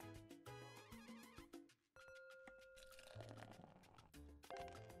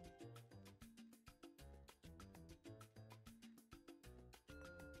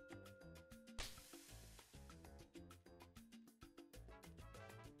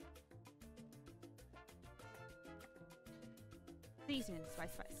 Season,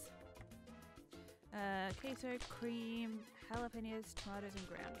 spice. Queso, cream, jalapenos, tomatoes, and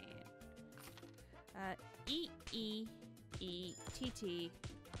ground meat. EEETTSSS.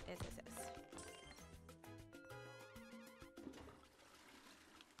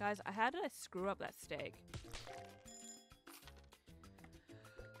 Guys, how did I screw up that steak?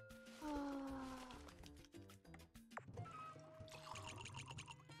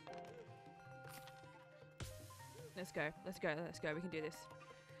 Let's go. We can do this.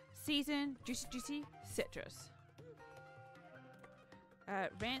 Season, juicy, citrus.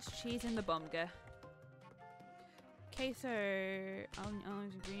 Ranch cheese in the bomga. Queso,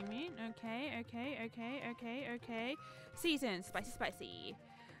 olives and green meat. Okay. Season, spicy.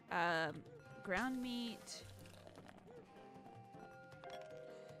 Ground meat.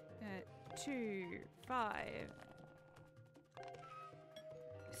 2, 5,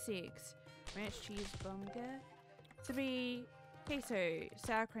 6. Ranch cheese bomga. 3, queso,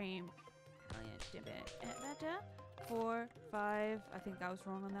 sour cream, Italian dip it, 4, 5, I think I was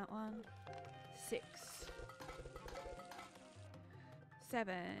wrong on that one, 6,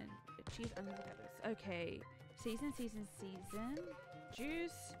 7, cheese, onions, and peppers, okay, season,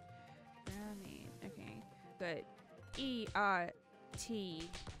 juice, brown meat, okay, good, ERT,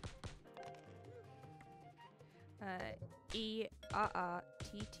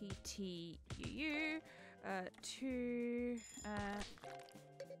 ERRTTTUU, 2,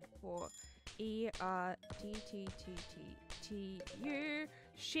 4, ERTTTTU,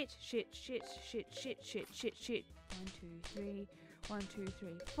 shit, 1, 2, 3,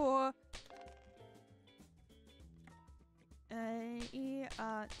 4,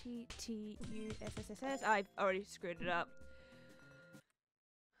 ERTTUSSS, I've already screwed it up.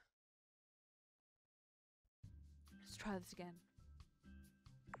 Let's try this again.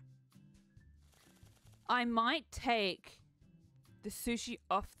 I might take the sushi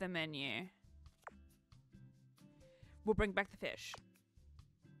off the menu. We'll bring back the fish.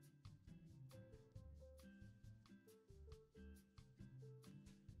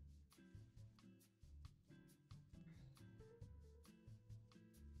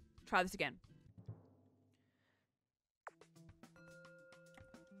 Try this again.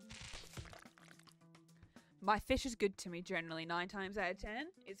 My fish is good to me generally. 9 times out of 10.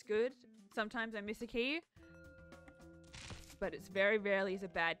 It's good. Sometimes I miss a key. But it's very rarely is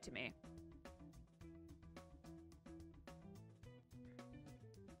it bad to me.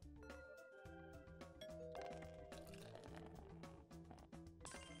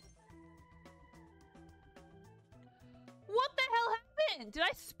 What the hell happened? Did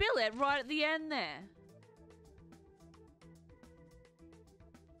I spill it right at the end there?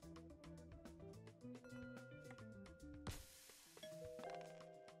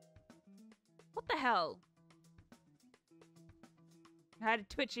 What the hell? I had a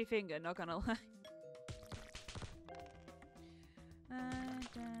twitchy finger, not gonna lie.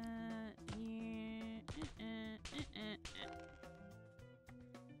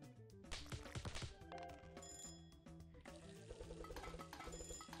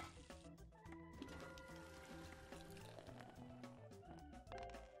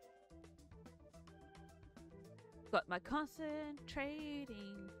 Got my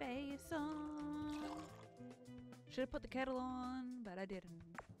concentrating face on. Should have put the kettle on, but I didn't.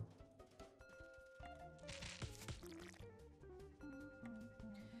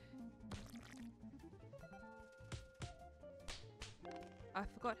 I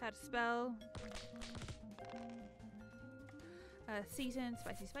forgot how to spell. Season,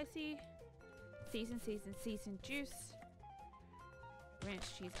 spicy, spicy. Season, season, season juice.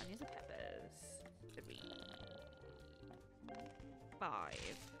 Ranch cheese, onions, and peppers. 3, 5,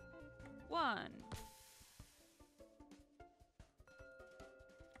 1,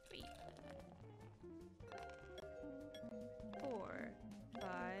 3, 4, 5,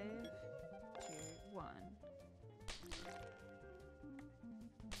 2, 1,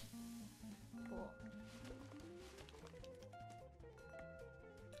 4.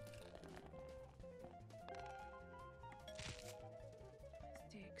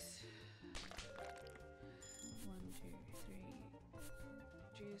 Sticks. 1, 2, 3.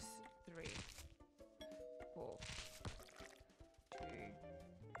 Juice 3, 4, 2,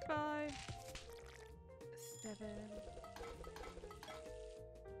 5, 7,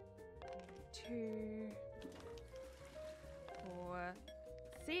 2, 4,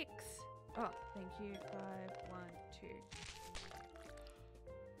 6. Oh, thank you. 5, 1, 2.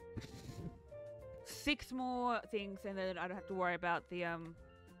 6 more things, and then I don't have to worry about the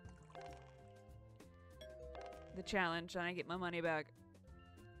challenge, and I get my money back.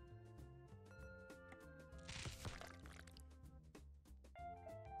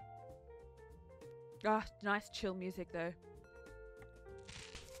 Ah, nice chill music though.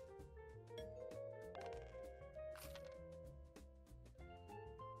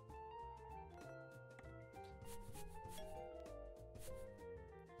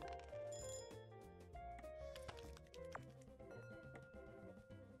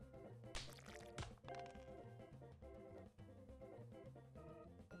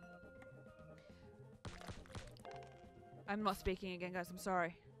 I'm not speaking again, guys. I'm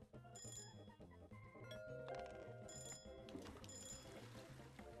sorry.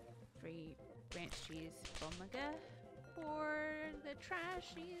 Ranch cheese bombaga for the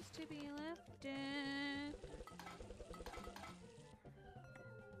trashies to be left in.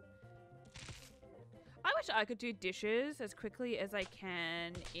 I wish I could do dishes as quickly as I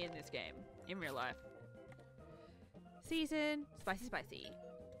can in this game, in real life. Season, spicy, spicy.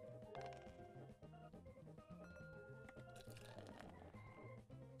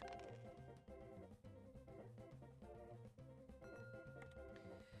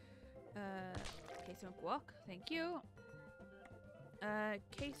 Queso and guac, thank you.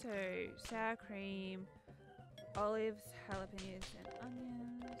 Queso, sour cream, olives, jalapenos, and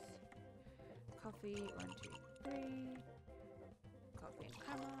onions. Coffee, 1, 2, 3. Coffee and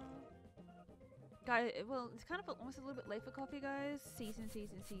caramel. Guys, well, it's kind of almost a little bit late for coffee, guys. Season,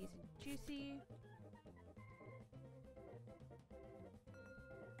 season, season, juicy.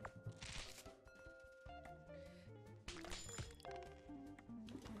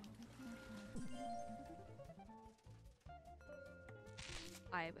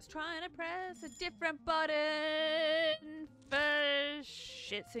 I was trying to press a different button for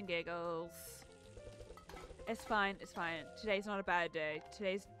shits and giggles. It's fine, it's fine. Today's not a bad day.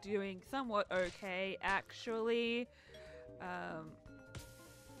 Today's doing somewhat okay, actually.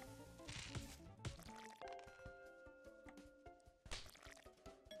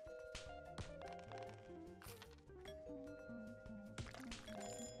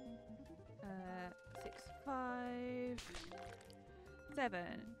 6, 5, 7.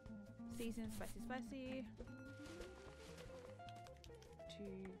 Season, spicy, spicy. 2,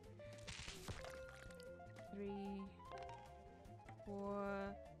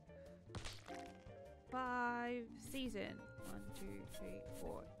 season. 1, 2, 3,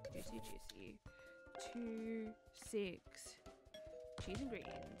 4. Juicy, juicy. 2, 6. Cheese and greens.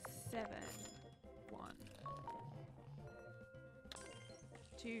 7. 1.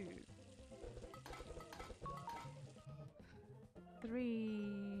 2.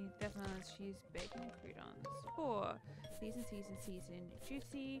 3. Death melons, cheese, bacon, and croutons. 4. Season, season, season.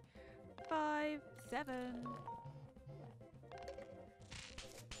 Juicy. 5. 7.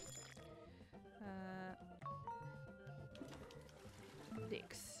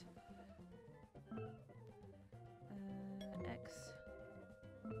 6. X.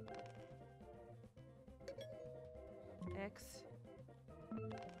 X.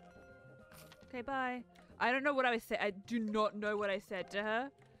 Okay, bye. I don't know what I was saying. I do not know what I said to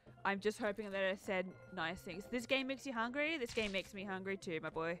her. I'm just hoping that I said nice things. This game makes you hungry? This game makes me hungry too, my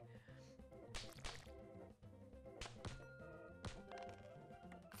boy.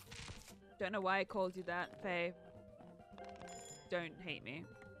 Don't know why I called you that, Faye. Don't hate me.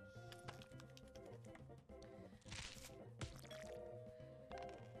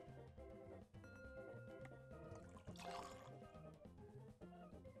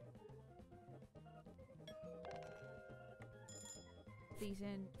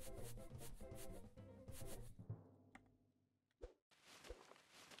 Season.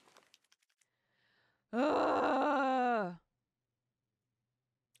 Ugh.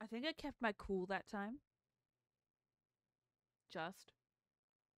 I think I kept my cool that time. Just.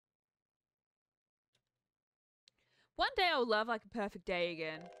 One day I'll love like a perfect day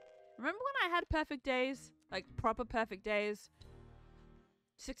again. Remember when I had perfect days? Like proper perfect days?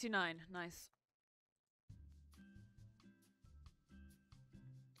 69. Nice.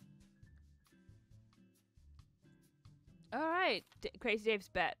 Alright. Crazy Dave's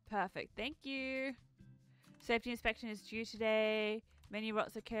bet. Perfect. Thank you. Safety inspection is due today. Menu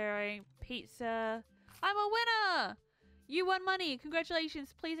rots occurring. Pizza. I'm a winner! You won money.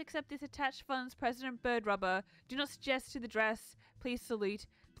 Congratulations. Please accept this attached funds, President Bird Rubber. Do not suggest to the dress. Please salute.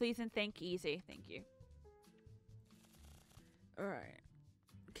 Please and thank easy. Thank you. Alright.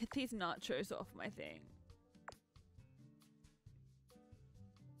 Get these nachos off my thing.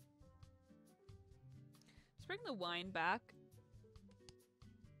 Let's bring the wine back.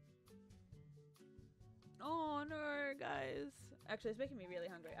 Oh no, guys. Actually, it's making me really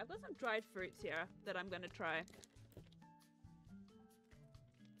hungry. I've got some dried fruits here that I'm gonna try.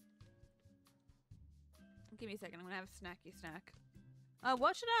 Give me a second. I'm gonna have a snacky snack.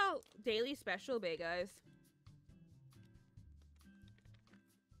 What should our daily special be, guys?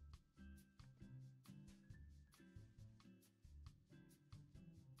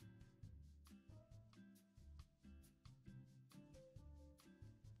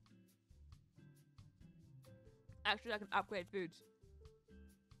 Actually, I can upgrade foods.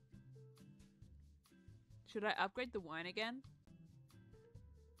 Should I upgrade the wine again?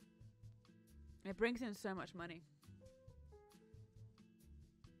 It brings in so much money.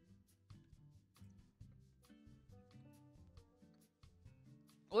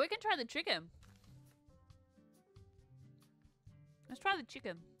 Or we can try the chicken. Let's try the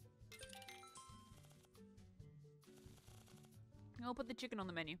chicken. I'll put the chicken on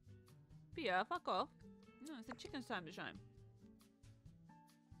the menu. But yeah, fuck off. No, it's the chicken's time to shine.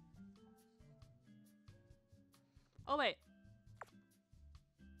 Oh wait.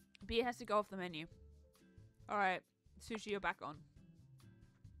 Beer has to go off the menu. Alright. Sushi, you're back on.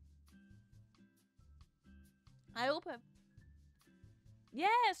 I will put... Yeah,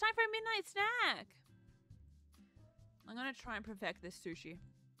 it's time for a midnight snack. I'm gonna try and perfect this sushi.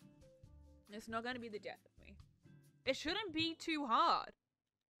 It's not gonna be the death of me. It shouldn't be too hard.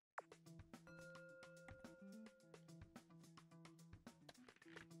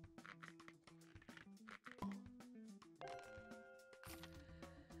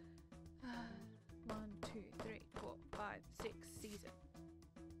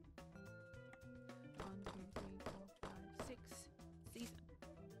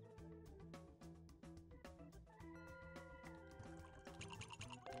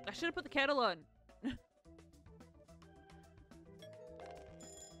 I should have put the kettle on.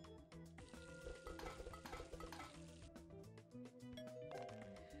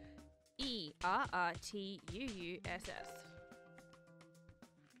 E-R-R-T-U-U-S-S.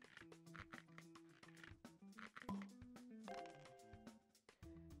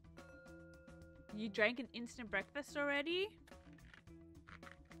 You drank an instant breakfast already?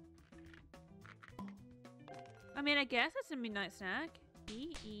 I mean, I guess it's a midnight snack.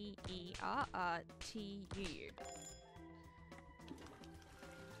 E-E-E-R-R-T-U.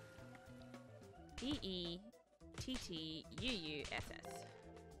 E-E-T-T-U-U-S-S.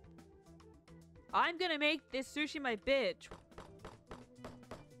 I'm gonna make this sushi my bitch.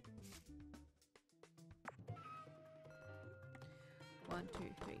 One, two,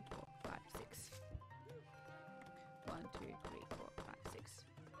 three, four, five, six. 1, 2, 3, 4, 5, 6.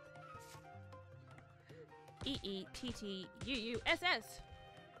 EETTUUSS.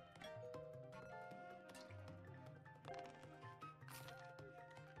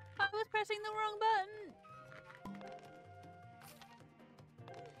 I was pressing the wrong button.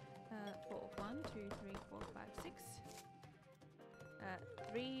 4, 1, 2, 3, 4, 5, 6.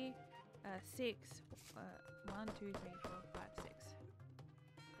 3, 6. 1, 2, 3, 4, 5, 6.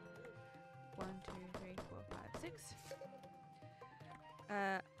 1, 2, 3, 4, 5, 6.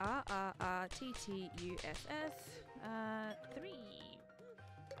 RRRTTUSS. 3,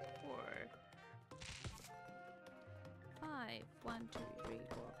 4, 5. 1, 2, 3,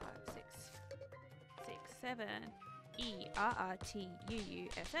 4, 5, 6. 6, 7.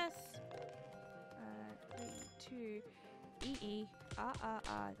 ERRTUUSS. 3, 2. EERRRTTU.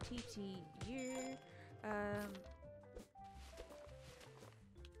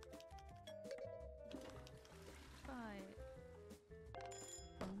 5.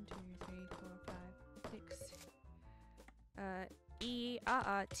 1, 2, 3, 4, 5, 6.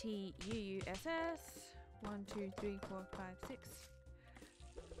 ERRTUUSS. 1, 2, 3, 4, 5, 6.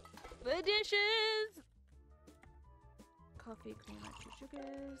 The dishes! Coffee, cream, 2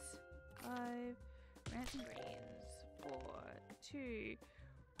 sugars. 5. Rants and greens. 4, 2.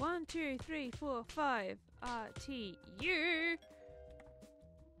 1, 2, 3, 4, 5. RTU.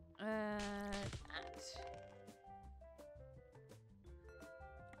 ERRTUUSS.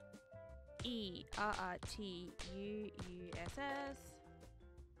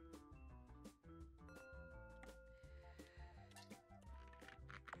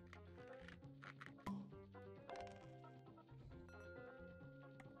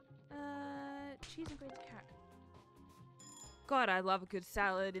 Cheese and grains carrot. God, I love a good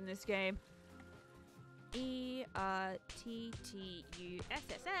salad in this game. ERTTUSSS.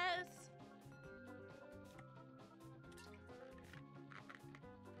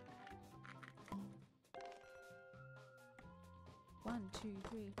 1, 2,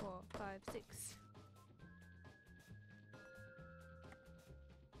 3, 4, 5, 6.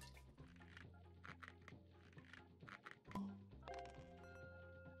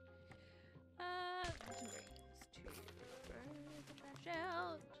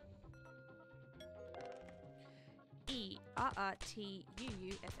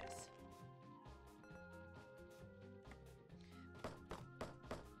 ERRTUUSS.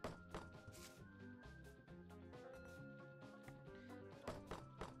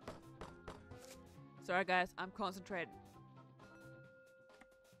 Sorry guys, I'm concentrating.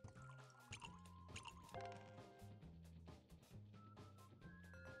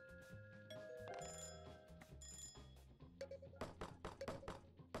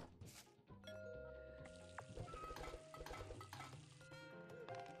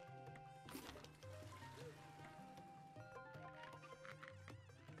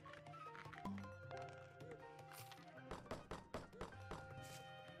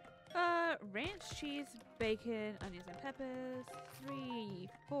 Ranch, cheese, bacon, onions and peppers. 3,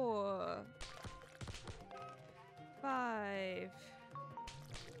 4, 5.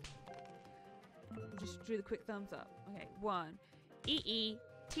 Just do the quick thumbs up. Okay, 1. EETTUUSS.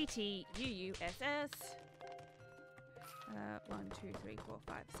 1, 2, 3, 4,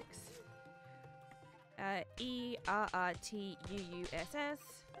 5, 6.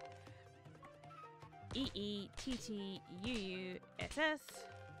 ERRTUUSS. EETTUUSS.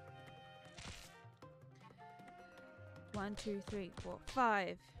 1, 2, 3, 4,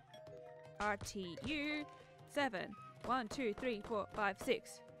 5. RTU. 7. 1, 2, 3, 4, 5,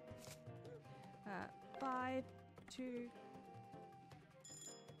 6. 5, 2.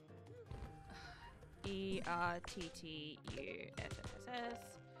 ERTTUSSS.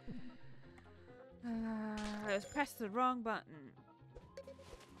 I was pressed the wrong button.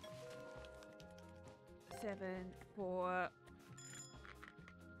 7, 4.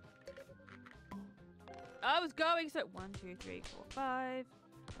 I was going so 1, 2, 3, 4, 5.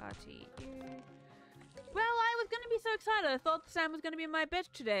 RTU. Well, I was gonna be so excited. I thought Sam was gonna be my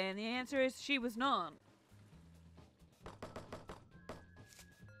bitch today, and the answer is she was not.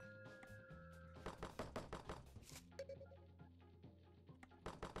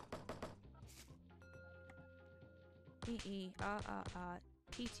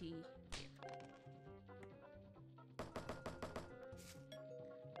 EERRRTT.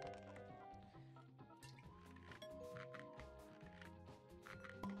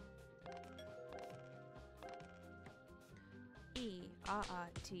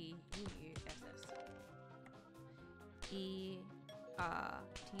 ERRTUUSS.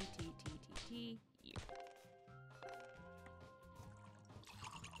 E-E-R-T-T-T-T-T-U.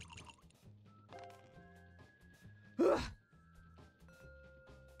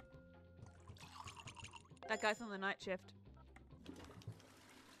 That guy's on the night shift.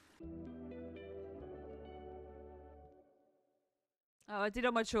 Oh, I did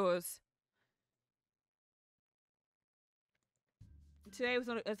all my chores. Today was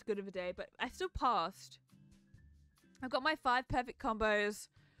not as good of a day, but I still passed. I've got my 5 perfect combos.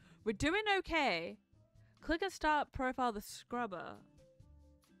 We're doing okay. Click and start profile the scrubber.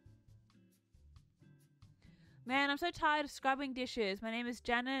 Man, I'm so tired of scrubbing dishes. My name is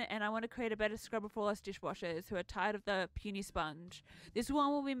Janet, and I want to create a better scrubber for all us dishwashers who are tired of the puny sponge. This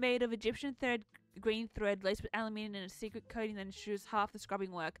one will be made of Egyptian green thread laced with aluminium and a secret coating that ensures half the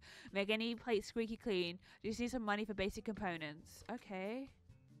scrubbing work. Make any plate squeaky clean. Just need some money for basic components. Okay.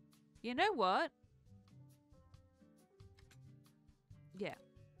 You know what? Yeah.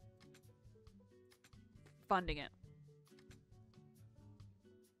 Funding it.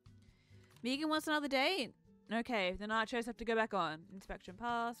 Megan wants another date. Okay, the nachos have to go back on. Inspection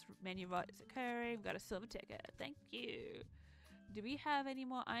pass. Menu right is occurring. Got a silver ticket. Thank you. Do we have any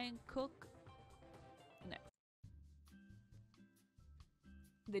more iron cook? No.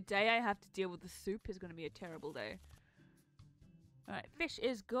 The day I have to deal with the soup is going to be a terrible day. Alright, fish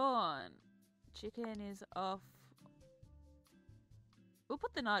is gone. Chicken is off. We'll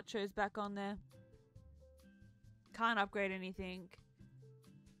put the nachos back on there. Can't upgrade anything.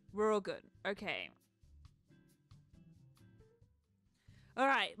 We're all good. Okay.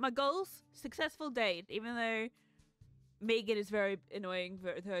 Alright, my goals. Successful date. Even though Megan is very annoying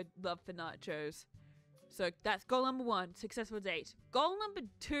with her love for nachos. So that's goal number 1. Successful date. Goal number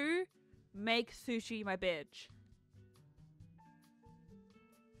 2. Make sushi my bitch.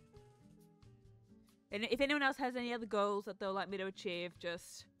 And if anyone else has any other goals that they'll like me to achieve,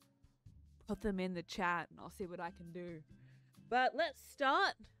 just put them in the chat and I'll see what I can do. But let's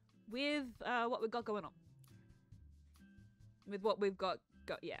start with what we've got going on. With what we've got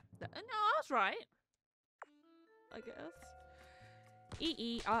yeah. No, I was right. I guess.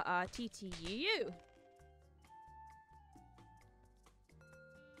 E-E-R-R-T-T-U-U.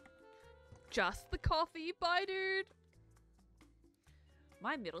 Just the coffee. Bye, dude.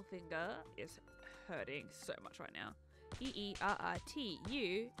 My middle finger is hurting so much right now. E-E-R-R-T-U-S-S.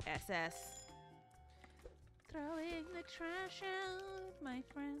 Throwing the trash out, my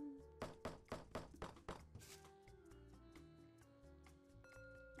friend.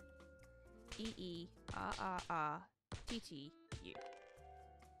 E-E-R-R-R-T-T-U.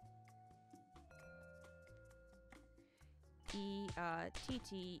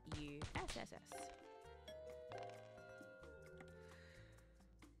 E-R-T-T-U-S-S-S.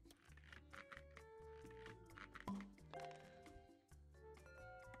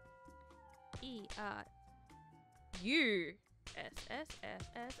 E-R-U-S-S-S-S-S.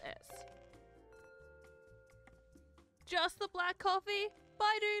 Just the black coffee?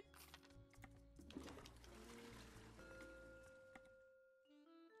 Bye, dude.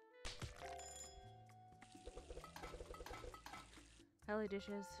 Hello,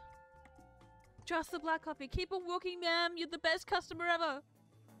 dishes. Just the black coffee. Keep on walking, ma'am. You're the best customer ever.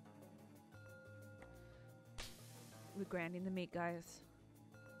 We're grinding the meat, guys.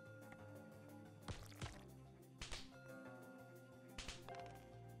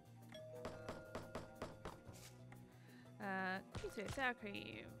 So sour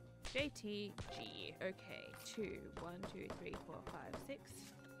cream. JTG. Okay. 2, 1, 2, 3, 4, 5, 6.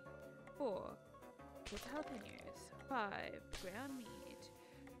 4. With jalapenos. 5. Ground meat.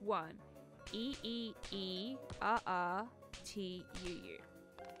 1. E-E-E-R-R-T-U-U.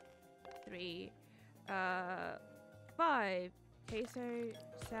 3. 5. Queso,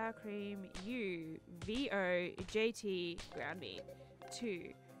 sour cream, U, V-O-J-T, ground meat.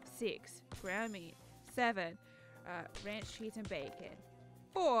 2. 6. Ground meat. 7. Ranch cheese and bacon.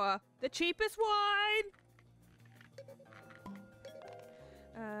 4. The cheapest wine.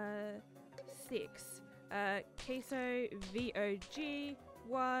 6. Queso, V-O-G,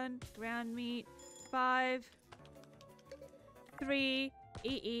 1. Ground meat. 5. 3.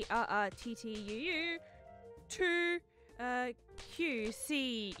 E-E-R-R-T-T-U-U. 2.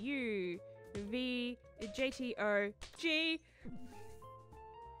 Q-C-U-V-J-T-O-G.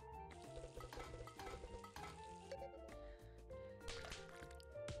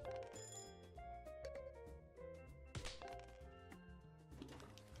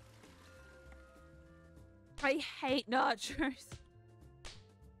 I hate nachos.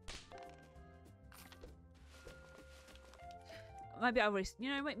 maybe I'll you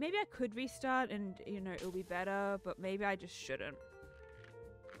know, maybe I could restart and, you know, it'll be better, but maybe I just shouldn't.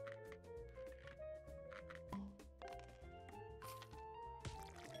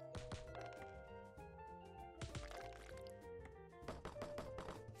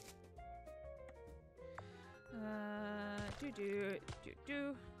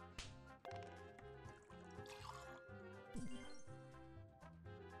 Do.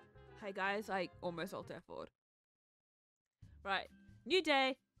 Hey guys, I almost alt F4'd. Right, new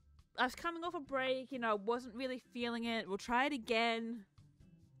day. I was coming off a break, you know, I wasn't really feeling it. We'll try it again.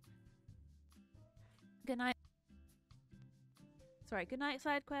 Good night. Sorry, good night,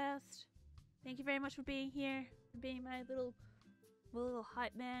 side quest. Thank you very much for being here, for being my little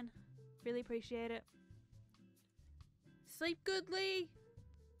hype man. Really appreciate it. Sleep goodly.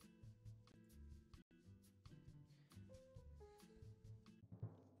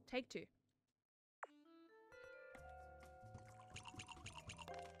 Take 2.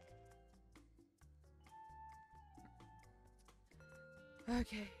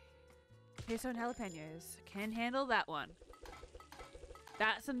 Okay. Queso and jalapenos. Can handle that one.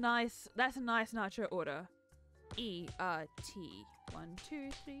 That's a nice nacho order. E-R-T. 1,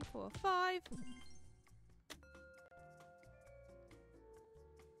 2, 3, 4, 5.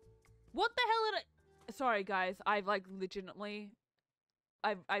 What the hell did I... Sorry guys, I've like legitimately...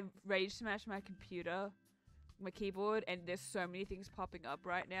 I've rage smashed my computer, my keyboard, and there's so many things popping up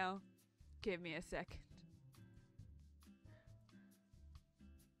right now. Give me a second.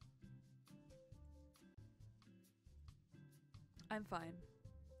 I'm fine.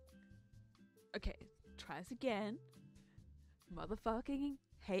 Okay, try this again. Motherfucking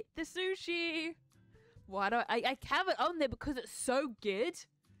hate the sushi. Why do I have it on there because it's so good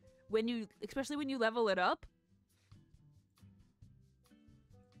when you, especially when you level it up.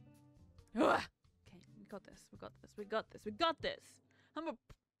 Ugh. Okay, we got this. We got this. We got this. We got this. I'm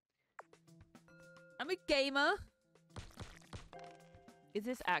a gamer. Is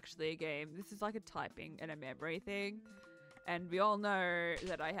this actually a game? This is like a typing and a memory thing. And we all know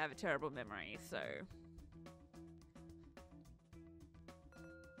that I have a terrible memory, so...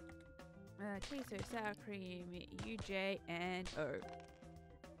 queso, sour cream, UJ, and O.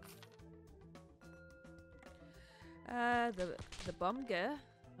 The Bomga,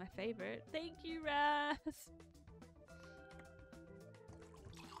 my favorite. Thank you, Raz!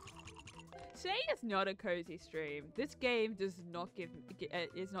 Today is not a cozy stream. This game does not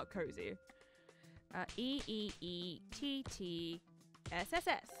is not cozy. E-E-E-T-T-S-S-S.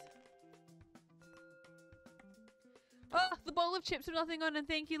 Oh, the bowl of chips with nothing on, and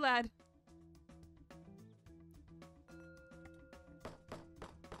thank you, lad.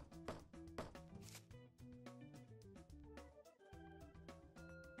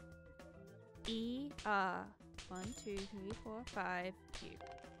 E-R. 1, 2, 3, 4, 5, Q.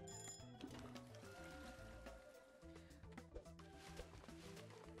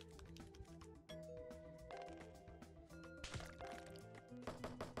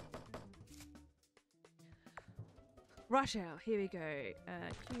 Rush hour, here we go.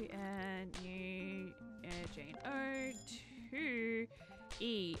 Q and U Jane O 2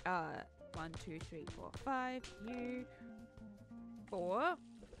 E 1 2 3 4 5 U 4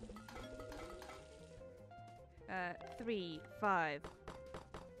 3 5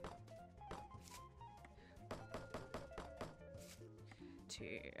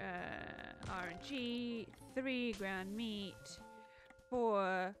 2 RNG 3 ground meat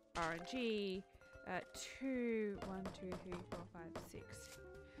 4 RNG 2 1 2 3 4 5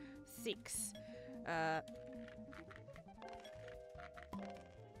 6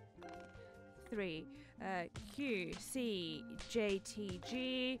 3 Q C J T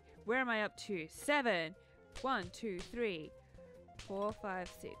G. Where am I up to? 7 1 2 3 4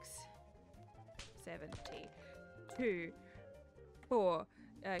 5 6 70 2 4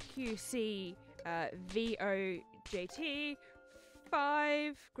 Q C V O J T.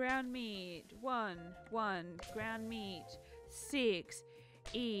 5 ground meat, 1 ground meat, 6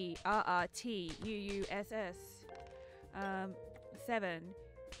 ERRTUUSS, 7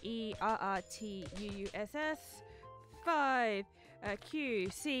 ERRTUUSS, 5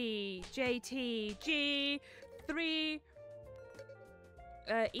 QCJTG, 3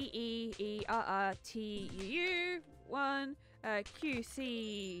 EEERRTUU, 1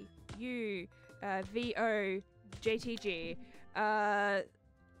 QCUVOJTG.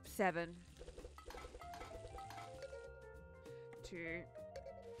 7 2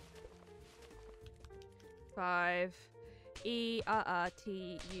 5 ERRTUUSS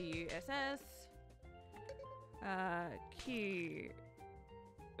Q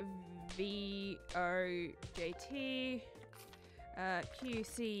VOJT Q,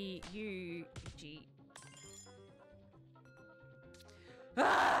 C, U, G.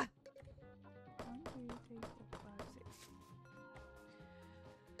 Ah! 1, 2, 3, 4, 5,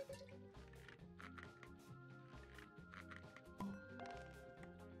 6. 6.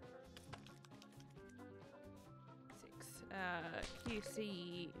 Q,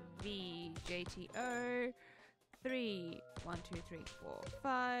 C, V, J, T, O. 3. 1, 2, 3, 4,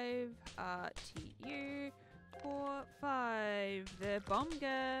 5. R, T, U. 4, 5. The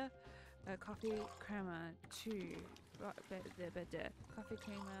Bomga. Coffee creamer. 2. Coffee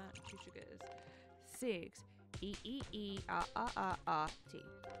creamer. 2 sugars. 6. E, E, E, R, R, R, R, T.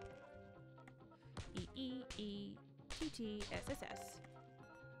 E, E, E, T, T, S, S, S.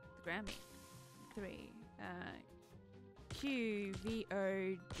 The Grammy. 3. Q, V,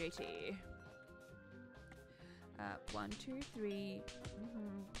 O, J, T. 1, 2, 3.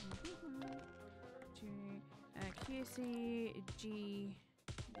 2. Q, C, G.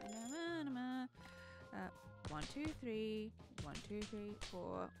 1, 2, 3. 1, 2, 3,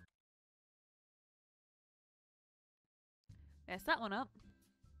 4. Mess that one up.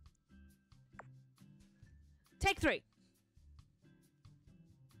 Take 3.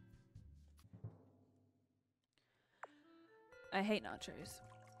 I hate nachos.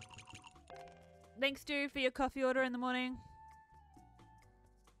 Thanks, dude, for your coffee order in the morning.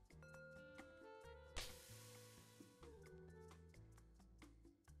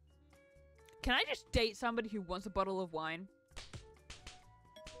 Can I just date somebody who wants a bottle of wine?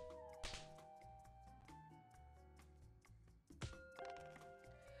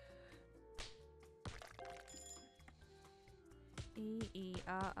 E, E,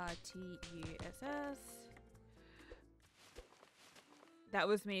 R, R, T, U, S, S. That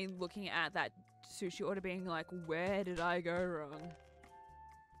was me looking at that sushi order being like, where did I go wrong?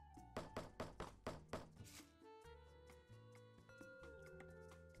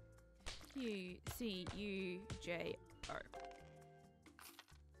 Q, C, U, J, O.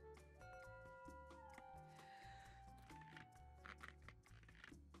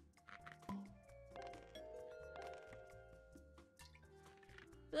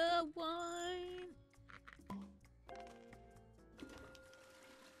 The wine.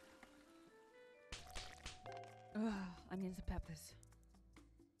 Ugh, onions and peppers.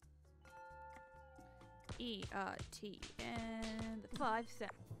 E, R, T, and 5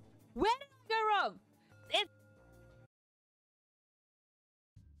 cents. Where did I go wrong?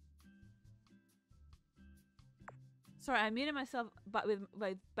 Sorry, I muted myself but with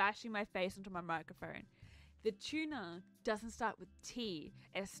bashing my face onto my microphone. The tuna doesn't start with T,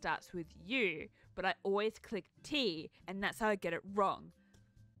 it starts with U, but I always click T, and that's how I get it wrong.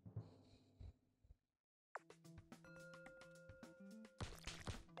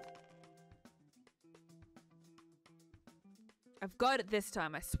 I've got it this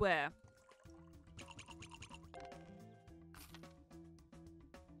time, I swear.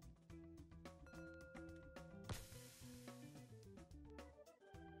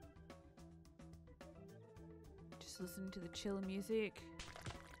 Just listen to the chill music.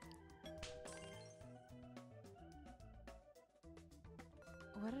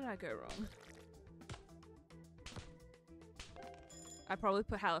 Where did I go wrong? I probably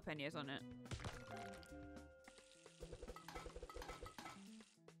put jalapenos on it.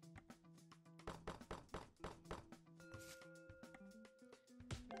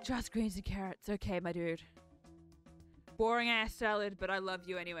 Just greens and carrots. Okay, my dude. Boring ass salad, but I love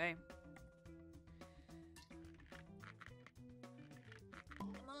you anyway.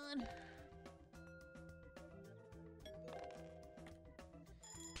 Come on.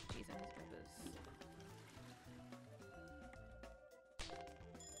 Cheese and his peppers.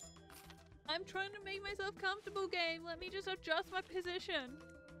 I'm trying to make myself comfortable, game. Let me just adjust my position.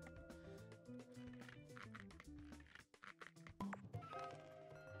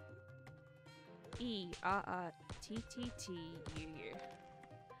 E, R, R, T, T, T, U, U.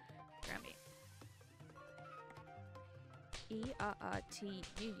 Grammy. E, R, R, T,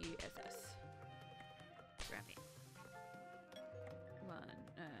 U, U, S, S. Grammy. 1,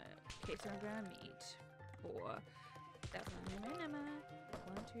 queso and ground meat. 4. That's 1,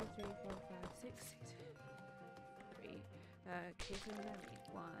 2, 3, 4, 5, 6, 3. Queso and ground meat.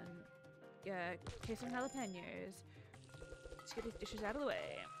 1. Queso and jalapenos. Let's get these dishes out of the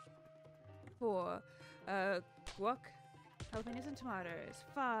way. 4. Guac, jalapenos and tomatoes.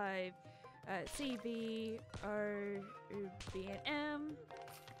 5. C, V, O, B, and M.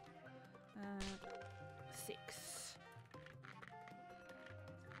 6.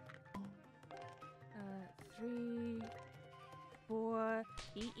 3. 4.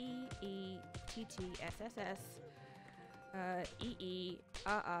 E, E, E, T, T, S, S, S.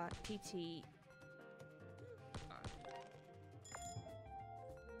 E-E-R-R-T-T.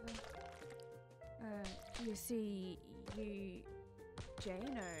 U-C-U-J,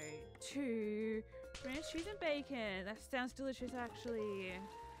 no. 2. Ranch, cheese, and bacon. That sounds delicious, actually.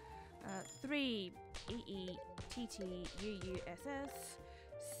 3. E-E-T-T-U-U-S-S.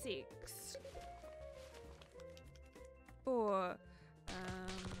 6. 4. That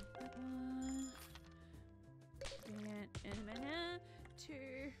one. And 2.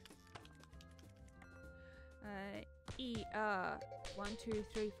 E-R. 1, 2,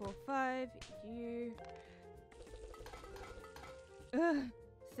 3, 4, 5. U.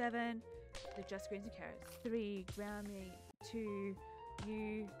 7. The just greens and carrots. 3. Ground meat. 2.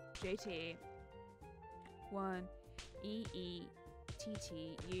 U-J-T. 1. E-E-T-T-U-U-S-S.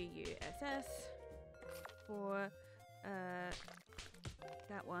 4.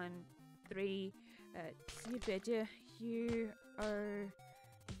 That one. 3. U-O-V-J-T.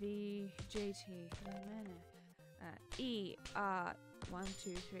 E-R. 1,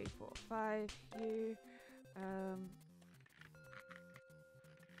 2, 3, 4, 5. U.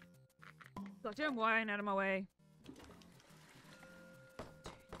 Goddamn wine out of my way.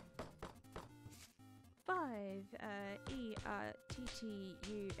 5. E-R-T-T-U-S-S-S.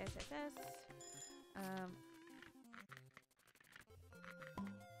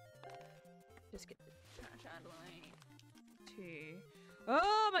 Just get the trash out of the way. 2.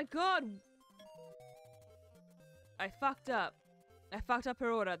 Oh my god! I fucked up. I fucked up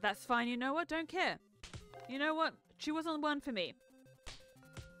her order. That's fine. You know what? Don't care. You know what? She wasn't one for me.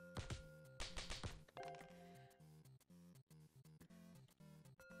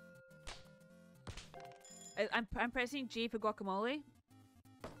 I'm pressing G for guacamole.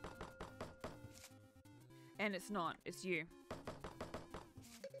 And it's not. It's you.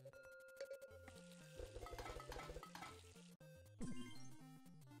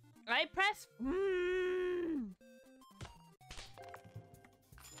 I press...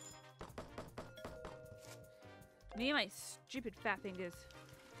 Me and my stupid fat fingers.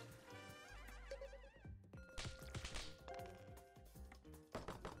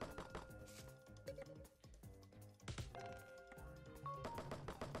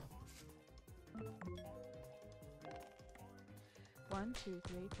 One, 2,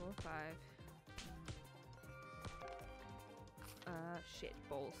 3, 4, 5. Shit,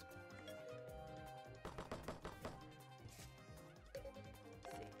 balls.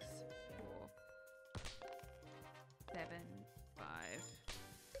 6, 4, 7, 5,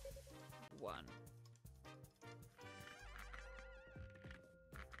 1.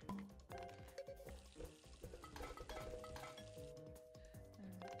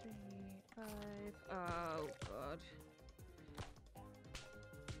 3, 5. Oh god.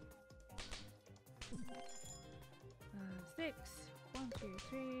 6. 1, 2,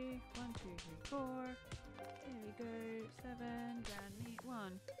 3. 1, 2, 3, 4. There we go. 7. Ground meat.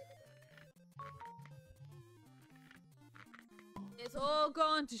 1. It's all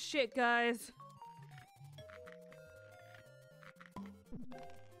gone to shit, guys.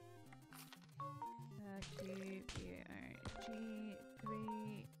 Q, U, R, G,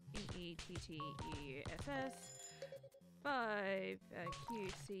 3, E, E, T, T, U, U, S, S. 5, Q,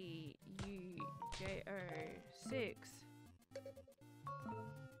 C, U, J, O, 6.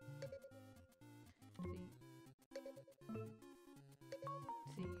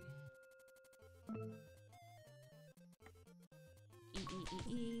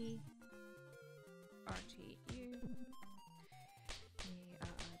 E R T U E R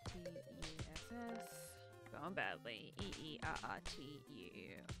R T U S S. Going badly. E R R T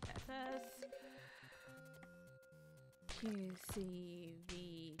U S S. Q C V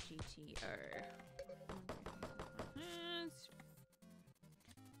G T O.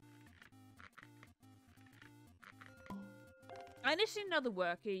 I just need another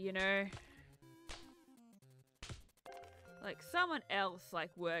worker, you know. Like, someone else, like,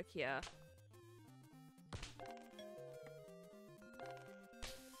 work here.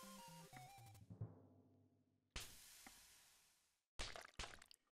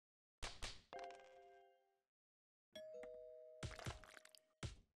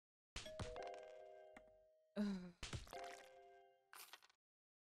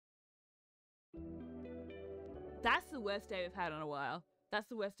 That's the worst day we've had in a while. That's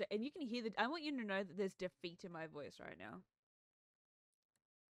the worst day. And you can hear the... I want you to know that there's defeat in my voice right now.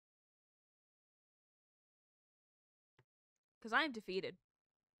 Because I am defeated.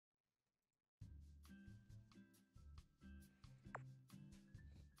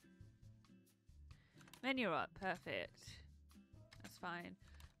 Menu up. Perfect. That's fine.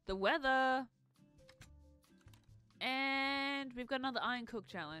 The weather. And we've got another iron cook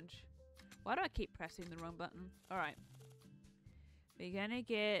challenge. Why do I keep pressing the wrong button? Alright. We're gonna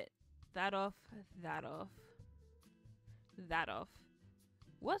get that off, that off, that off.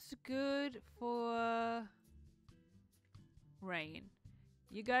 What's good for rain?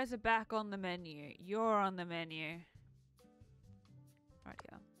 You guys are back on the menu. You're on the menu. Right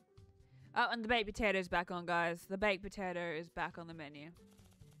here. Oh, and the baked potato is back on, guys. The baked potato is back on the menu.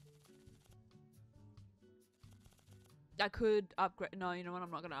 I could upgrade. No, you know what?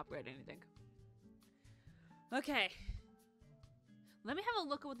 I'm not going to upgrade anything. Okay. Let me have a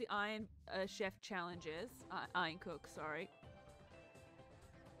look at what the Iron Chef challenge is. Iron Cook, sorry.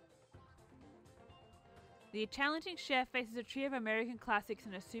 The challenging chef faces a trio of American classics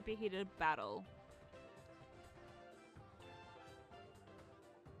in a superheated battle.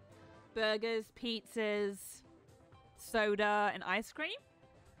 Burgers, pizzas, soda, and ice cream?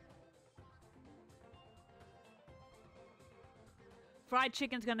 Fried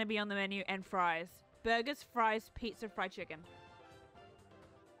chicken's gonna be on the menu, and fries. Burgers, fries, pizza, fried chicken.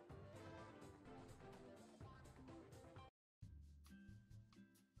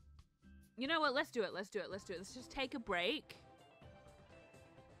 You know what? Let's do it. Let's do it. Let's do it. Let's just take a break.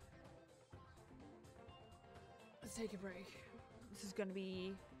 Let's take a break. This is gonna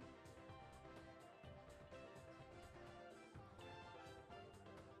be...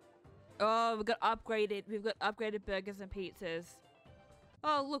 Oh, we've got upgraded burgers and pizzas.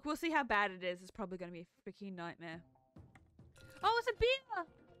 Oh, look, we'll see how bad it is. It's probably gonna be a freaking nightmare. Oh, it's a beer!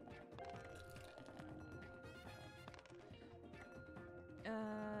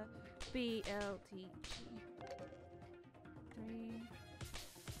 BLT. 3.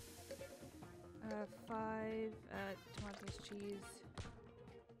 5. Tomatoes, cheese.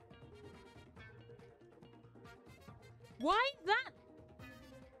 Why is that?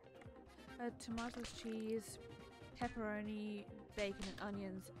 Tomatoes, cheese, pepperoni, bacon and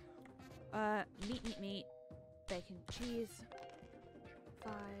onions. Meat, bacon, cheese.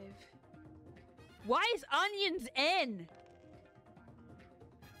 5. Why is onions in?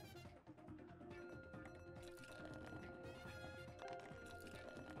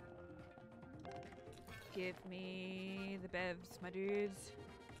 Give me the bevs, my dudes.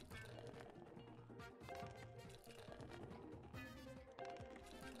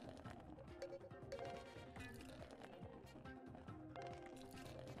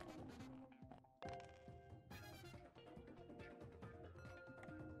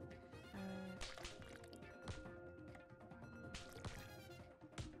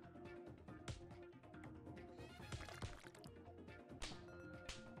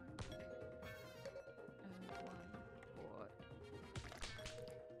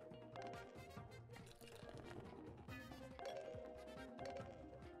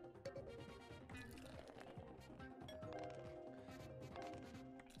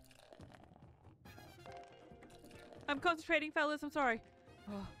 I'm concentrating, fellas. I'm sorry.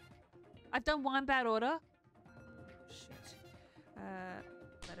 Oh. I've done one bad order. Shit.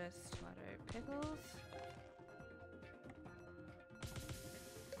 Lettuce, tomato, pickles.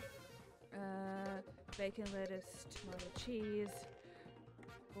 Bacon, lettuce, tomato, cheese.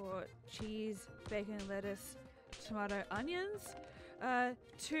 Or cheese, bacon, lettuce, tomato, onions.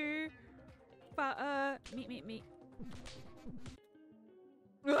 2. Meat.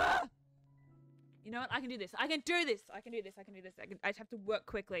 Ugh! You know what? I can do this. I can do this. I just have to work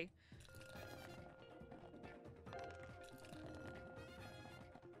quickly.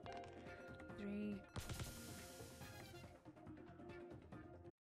 Three.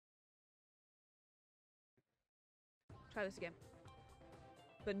 Try this again.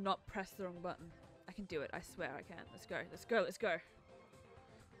 But not press the wrong button. I can do it. I swear I can. Let's go. Let's go. Let's go.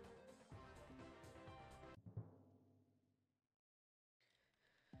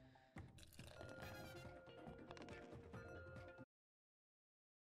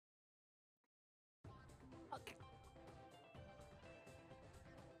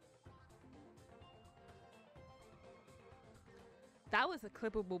 That was a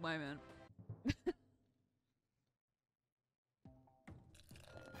clippable moment.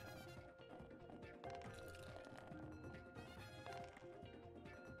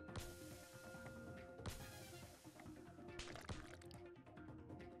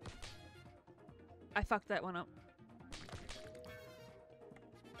 I fucked that one up.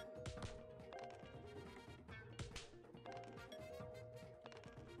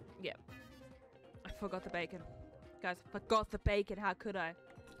 Yep. I forgot the bacon. Guys, I forgot the bacon. How could I?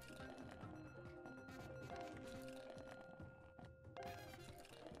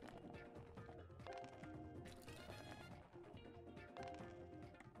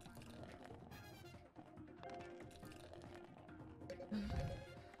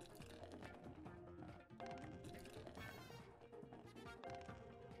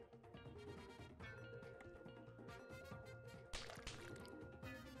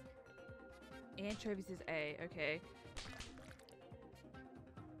 Anchovies is A. Okay.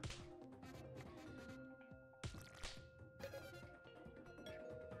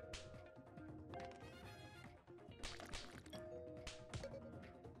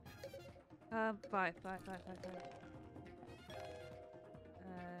 5.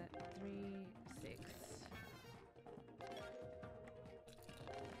 3, 6.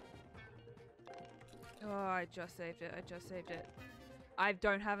 Oh, I just saved it. I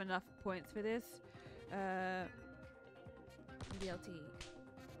don't have enough points for this. BLT.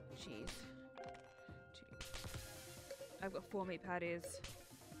 Cheese. 2. I've got 4 meat patties.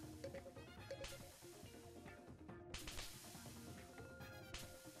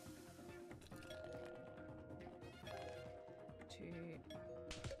 2.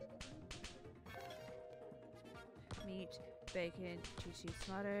 Meat, bacon, 2 cheese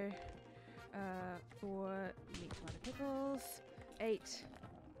tomato. 4 meat tomato pickles. 8.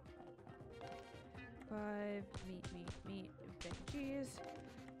 5 meat, bacon, cheese.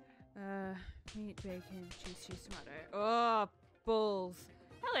 Meat, bacon, cheese tomato. Oh, balls.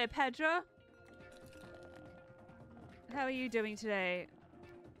 Hello, Pedro. How are you doing today?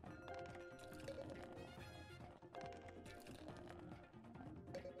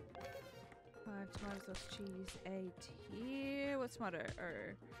 Tomato sauce, cheese, 8 here. What's tomato?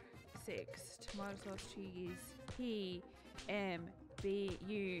 6. Tomato sauce, cheese, P, M, B,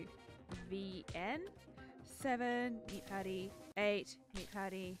 U, V, N. 7. Meat patty. 8. Meat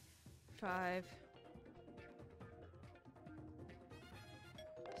patty. 5.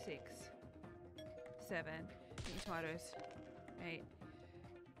 6. 7. Meat tomatoes. 8.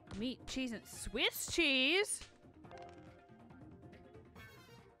 Meat, cheese, and Swiss cheese?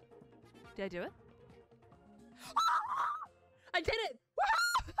 Did I do it? I did it!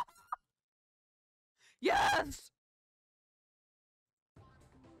 Yes!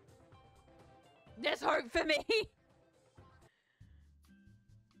 There's hope for me!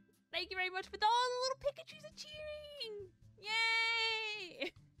 Thank you very much for the little Pikachus are cheering!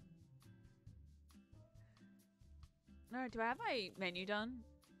 Yay! No, do I have my menu done?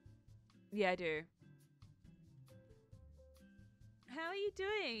 Yeah, I do. How are you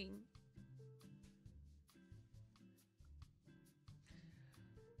doing?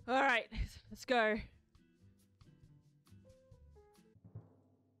 Alright, let's go.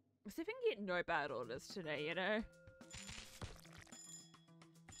 Let's see if we can get no bad orders today, you know?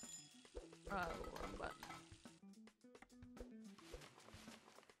 Oh, wrong button.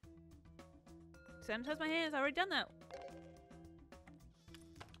 Sanitize my hands, I already done that.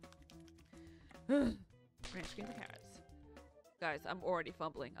 Ranch greens and carrots. Guys, I'm already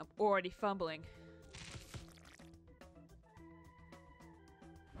fumbling.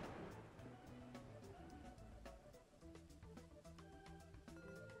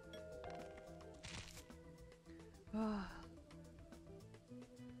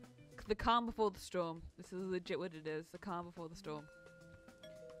 The calm before the storm. This is legit what it is. The calm before the storm.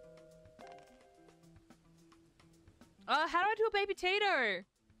 How do I do a baby potato?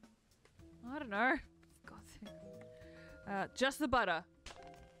 I don't know. For God's sake. Just the butter.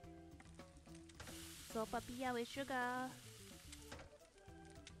 Salt, papilla with sugar.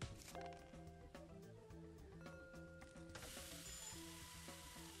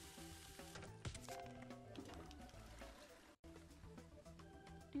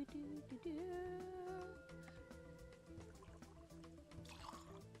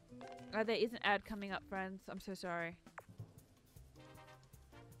 There is an ad coming up, friends. I'm so sorry.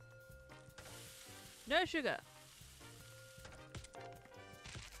 No sugar.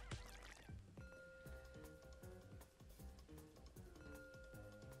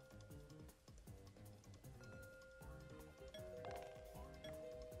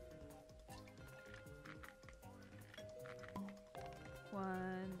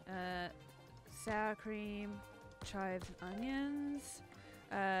 Sour cream, chives and onions,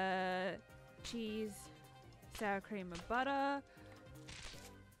 cheese, sour cream and butter.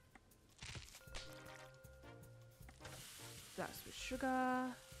 That's with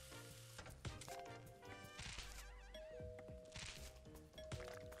sugar.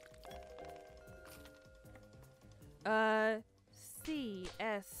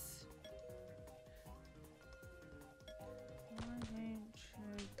 CS.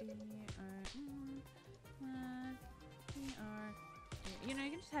 You know,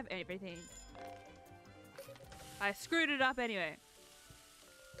 you can just have everything. I screwed it up anyway.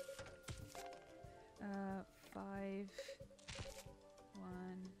 5,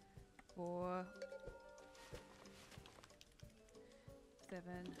 1, 4, 7,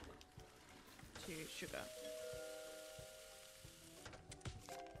 2 sugar.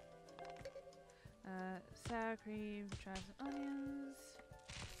 sour cream, chives and onions.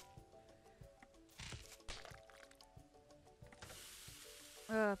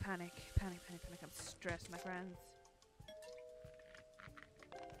 Oh, panic. Panic, panic, panic. I'm stressed, my friends.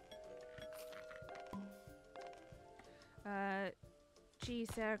 Cheese,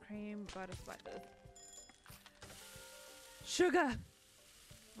 sour cream, butter, spices. Sugar!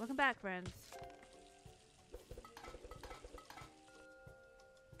 Welcome back, friends.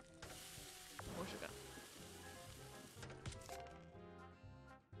 More sugar.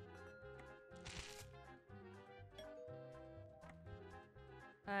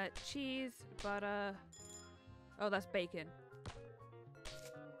 Cheese, butter. Oh, that's bacon.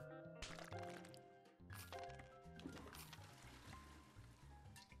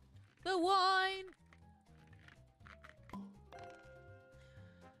 The wine!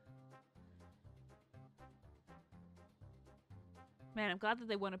 Man, I'm glad that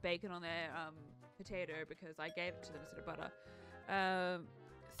they wanted bacon on their potato because I gave it to them instead of butter.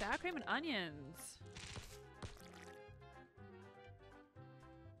 Sour cream and onions.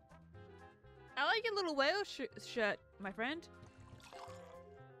 I like your little whale shirt, my friend.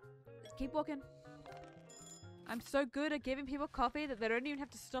 Keep walking. I'm so good at giving people coffee that they don't even have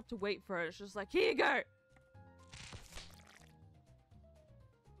to stop to wait for it. It's just like, here you go.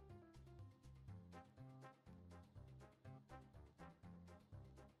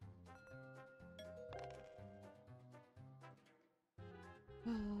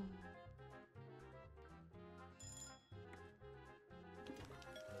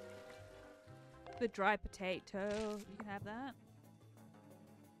 The dry potato. You can have that.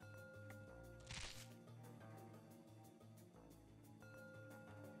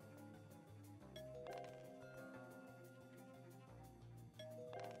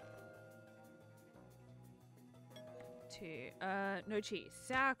 No cheese.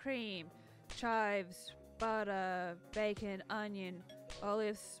 Sour cream, chives, butter, bacon, onion,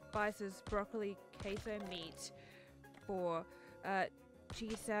 olives, spices, broccoli, queso, meat. 4.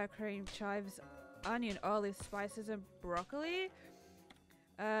 Cheese, sour cream, chives, onion, olives, spices, and broccoli.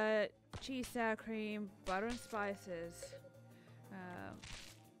 Cheese, sour cream, butter, and spices.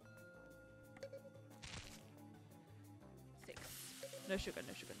 6. No sugar,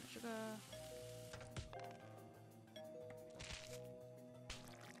 no sugar, no sugar.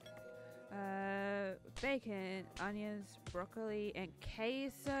 Bacon, onions, broccoli, and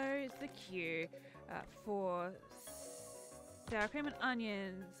queso is the Q. 4. Sour cream and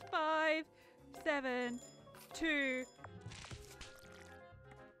onions. 5, 7, 2.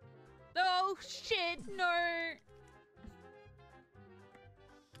 Oh shit, no!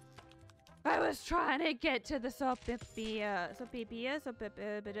 I was trying to get to the sopipia,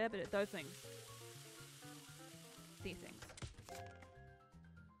 those things. These things.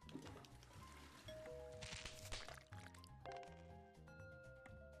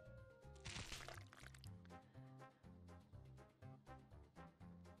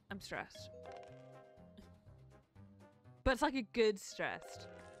 I'm stressed. But it's like a good stressed.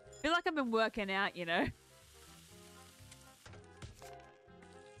 I feel like I've been working out, you know?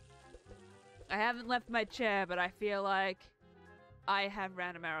 I haven't left my chair, but I feel like I have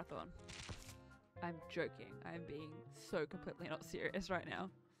ran a marathon. I'm joking. I'm being so completely not serious right now.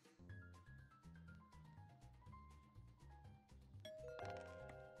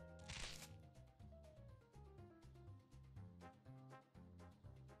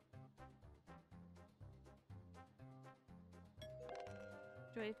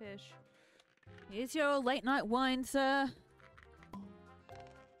 Joyfish. Here's your late night wine, sir.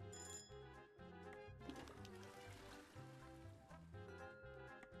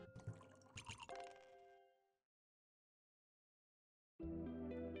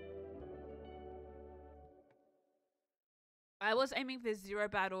 I was aiming for 0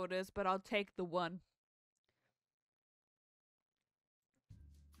 bad orders, but I'll take the 1.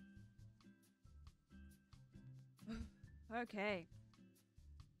 Okay.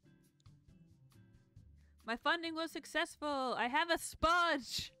 My funding was successful. I have a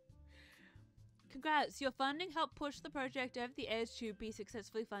spudge. Congrats. Your funding helped push the project over the edge to be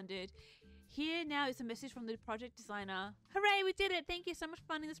successfully funded. Here now is a message from the project designer. Hooray, we did it. Thank you so much for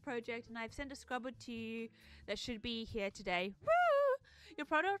funding this project, and I've sent a scrubber to you that should be here today. Woo! Your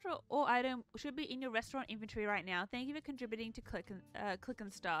product or item should be in your restaurant inventory right now. Thank you for contributing to Click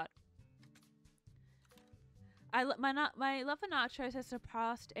and Start. My love for nachos has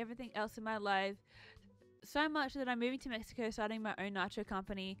surpassed everything else in my life. So much that I'm moving to Mexico, starting my own nacho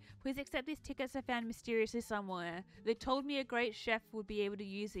company. Please accept these tickets I found mysteriously somewhere. They told me a great chef would be able to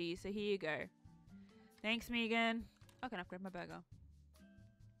use these, so here you go. Thanks, Megan. I can upgrade my burger.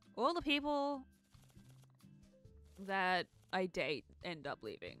 All the people that I date end up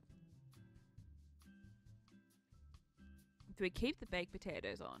leaving. Do we keep the baked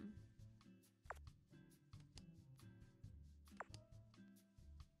potatoes on?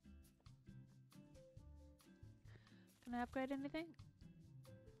 Can I upgrade anything?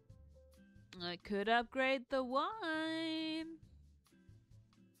 I could upgrade the wine.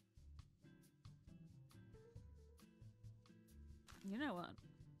 You know what?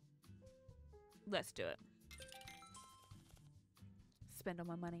 Let's do it. Spend all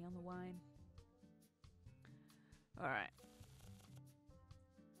my money on the wine. Alright.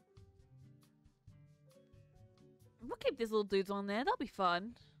 We'll keep these little dudes on there. That'll be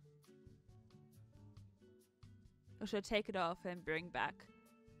fun. Or should I take it off and bring back,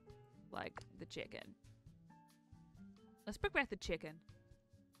 like, the chicken? Let's bring back the chicken.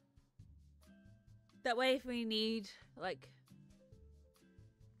 That way if we need, like,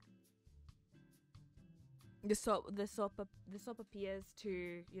 the sop appears to,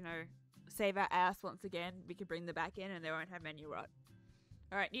 you know, save our ass once again, we can bring them back in and they won't have menu rot.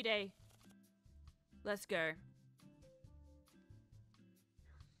 Alright, new day. Let's go.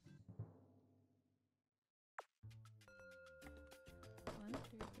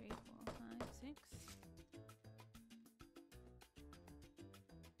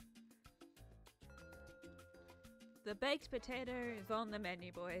 The baked potato is on the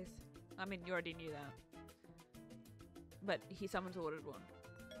menu, boys. I mean, you already knew that. But someone's ordered one.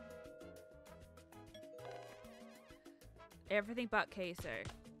 Everything but queso.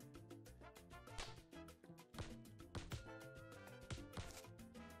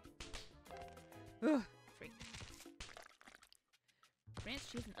 Ugh, freak.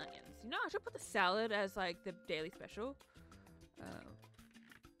 Ranch, cheese, and onions. You know, I should put the salad as, like, the daily special.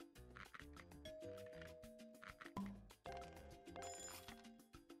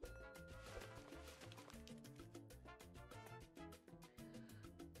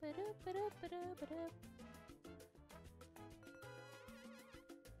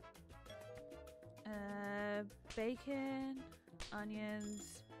 Bacon,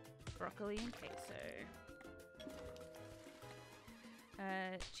 onions, broccoli, and queso.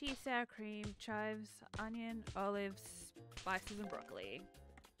 Cheese, sour cream, chives, onion, olives, spices, and broccoli.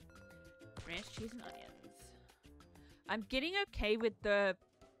 Ranch, cheese, and onions. I'm getting okay with the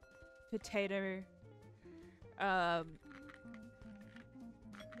potato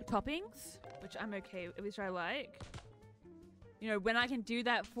toppings, which I'm okay, which I like. You know, when I can do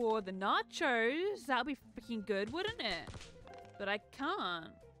that for the nachos, that'll be freaking good, wouldn't it? But I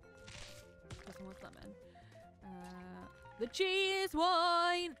can't. Put some more lemon. The cheese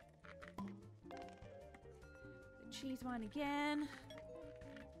wine! The cheese wine again.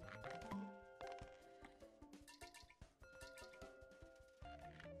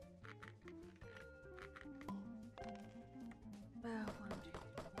 Well, 1,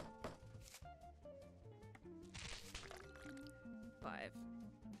 2, 5,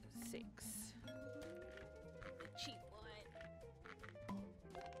 6. Cheap wine.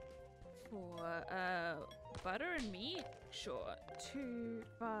 4, butter and meat? Sure. 2,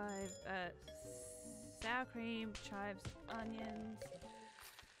 5, sour cream, chives, onions.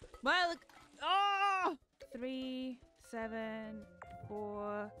 Well, oh! 3, 7,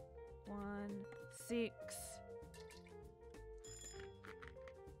 4, 1, 6.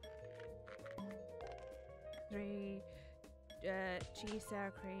 3, cheese,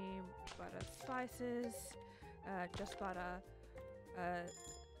 sour cream, butter, spices, just butter,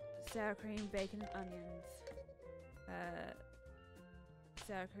 sour cream, bacon, and onions.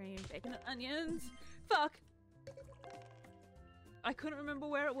 Sour cream, bacon, and onions. Fuck! I couldn't remember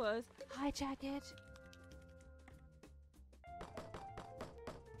where it was. Hijack it.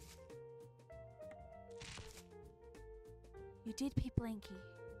 You did be Blanky.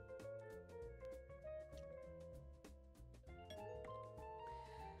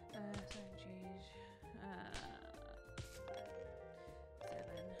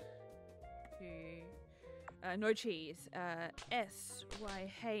 No cheese.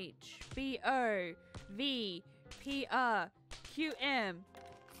 SYHBOVPRQM.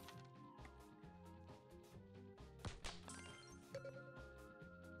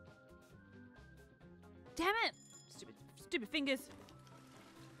 Damn it! Stupid fingers.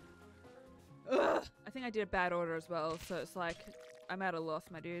 Ugh. I think I did a bad order as well, so it's like I'm at a loss,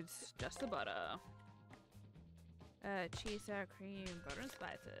 my dudes. Just the butter. Cheese, sour cream, butter, and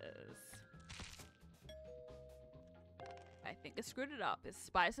spices. I think I screwed it up. Is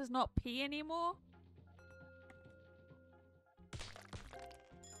spices not P anymore?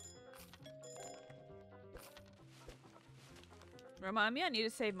 Remind me, I need to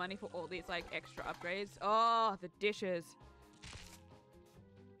save money for all these like extra upgrades. Oh, the dishes.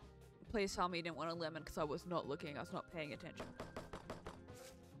 Please tell me you didn't want a lemon because I was not looking. I was not paying attention.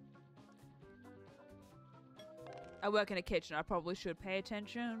 I work in a kitchen. I probably should pay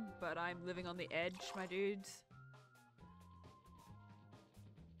attention, but I'm living on the edge, my dudes.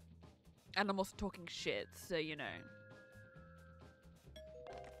 And I'm also talking shit, so you know.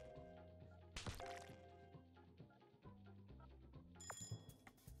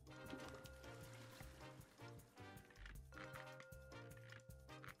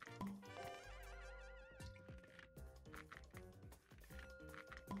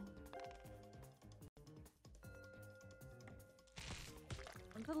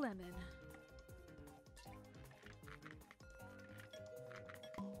 The lemon.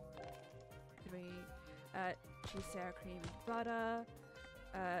 Cheese, sour cream, and butter.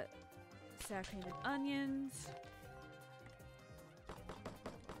 Sour cream and onions.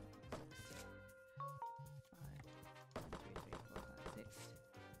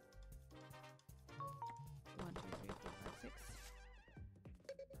 1, 2, 3, 4,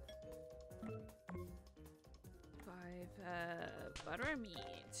 5, 6. 5 butter and meat.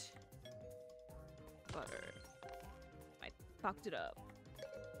 Butter. I fucked it up.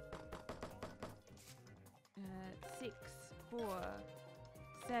 6, 4,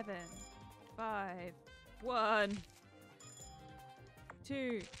 7, 5, 1,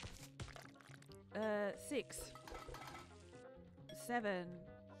 2, 6, 7.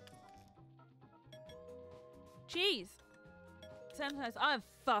 Jeez. Sometimes I'm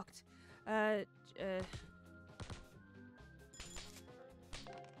fucked. 1, 2. 3.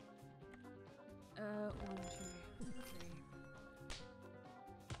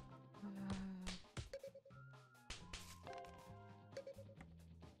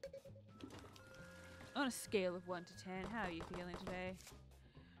 On a scale of 1 to 10, how are you feeling today?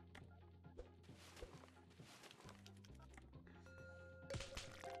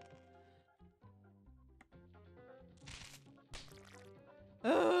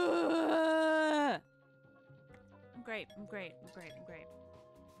 I'm great. I'm great. I'm great. I'm great.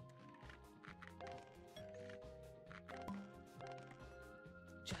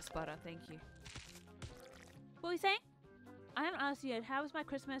 Just butter, thank you. What were you saying? I haven't asked you yet. How was my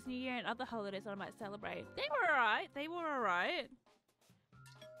Christmas, New Year, and other holidays that I might celebrate? They were alright. They were alright.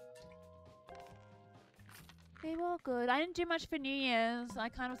 They were good. I didn't do much for New Year's. I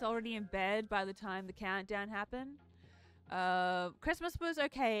kind of was already in bed by the time the countdown happened. Christmas was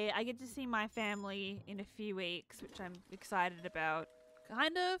okay. I get to see my family in a few weeks, which I'm excited about.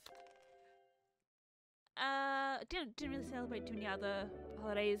 Kind of. Didn't really celebrate too many other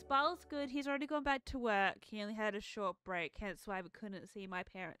holidays. Barl's good. He's already gone back to work. He only had a short break, hence why we couldn't see my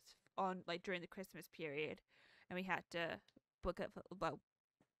parents on during the Christmas period, and we had to book it for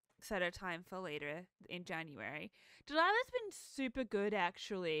set a time for later in January. Delilah's been super good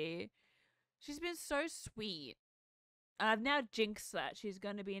actually. She's been so sweet. And I've now jinxed that she's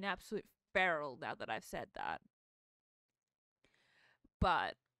going to be an absolute feral now that I've said that.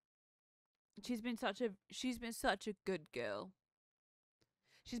 But she's been such a good girl.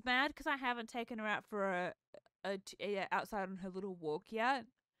 She's mad because I haven't taken her out for a outside on her little walk yet.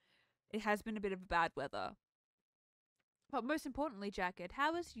 It has been a bit of bad weather. But most importantly, Jacket,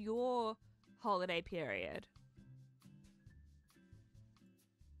 how was your holiday period?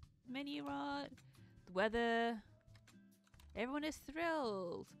 Menu rot, the weather. Everyone is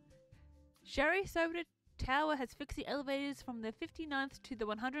thrilled. Sherry Soda Tower has fixed the elevators from the 59th to the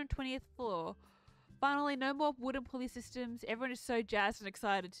 120th floor. Finally, no more wooden pulley systems. Everyone is so jazzed and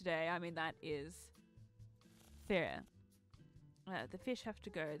excited today. I mean, that is fair. The fish have to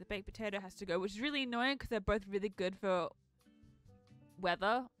go. The baked potato has to go, which is really annoying because they're both really good for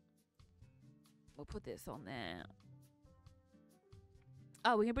weather. We'll put this on there.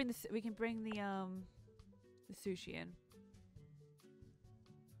 Oh, we can bring this. We can bring the sushi in.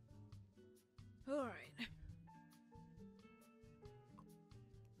 All right.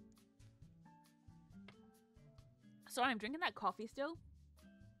 Sorry, I'm drinking that coffee still.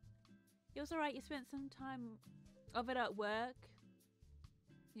 It was alright. You spent some time of it at work.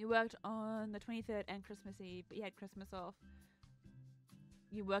 You worked on the 23rd and Christmas Eve, but you had Christmas off.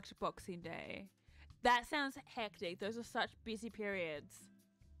 You worked Boxing Day. That sounds hectic. Those are such busy periods.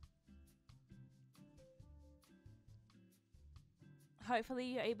 Hopefully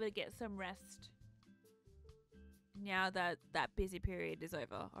you're able to get some rest now that that busy period is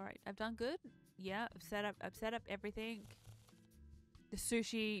over. All right, I've done good. Yeah, I've set up everything. The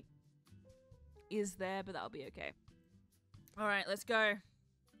sushi is there, but that'll be okay. All right, let's go.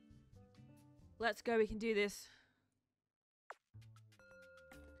 Let's go. We can do this.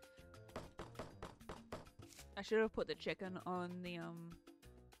 I should have put the chicken on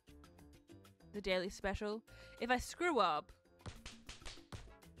the daily special. If I screw up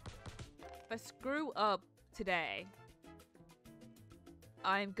today,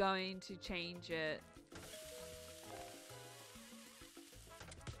 I'm going to change it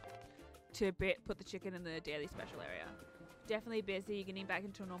to put the chicken in the daily special area. Definitely busy getting back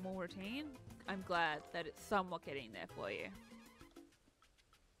into a normal routine. I'm glad that it's somewhat getting there for you.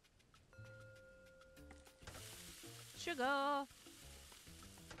 Sugar.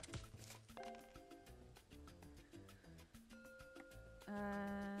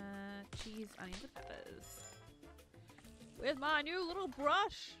 Cheese, onions, and peppers. With my new little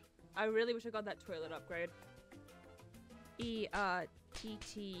brush. I really wish I got that toilet upgrade. ERTTUSSS.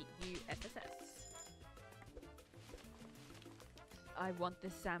 I want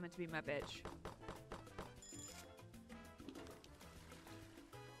this salmon to be my bitch.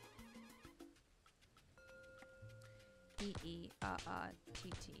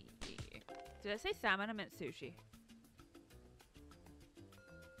 EERRTTU. Did I say salmon? I meant sushi.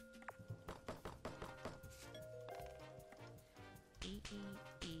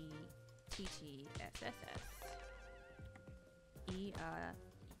 EEETTSSS.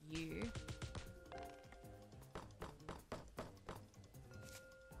 ERU.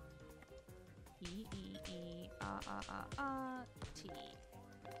 EEERRRT.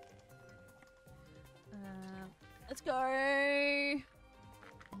 Let's go. 5,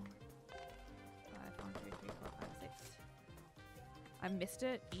 1, 2, 3, 4, 5, 6. I missed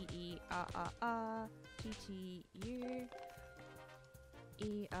it. EERRRTTU.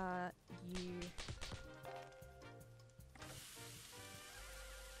 ERU.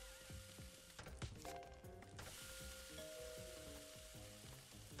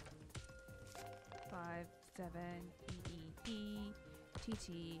 Five, 7, EEETTSSS.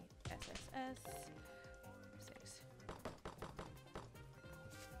 6.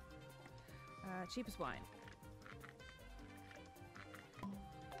 Cheapest wine.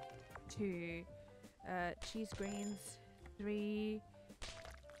 2. Cheese greens. 3.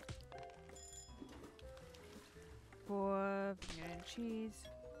 4. Vinegar and cheese.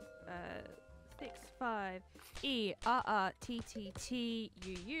 6. 5. ERRTTTUU.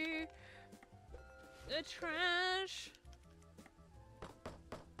 The trash.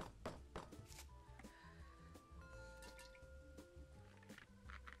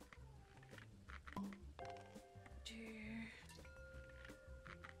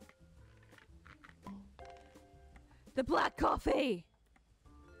 The black coffee.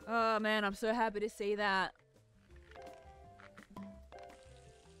 Oh man, I'm so happy to see that.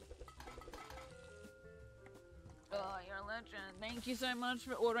 Oh, you're a legend. Thank you so much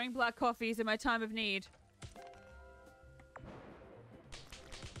for ordering black coffees in my time of need.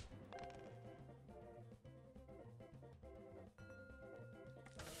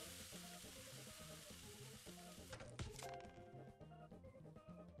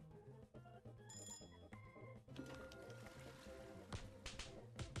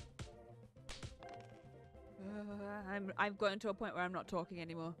 I've gotten to a point where I'm not talking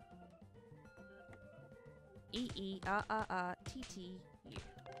anymore. EERRRTTU.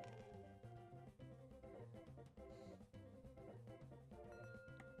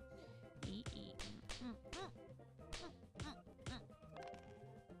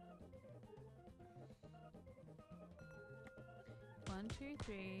 One, two,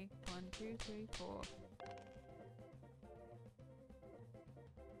 three. 1, 2, 3, 4.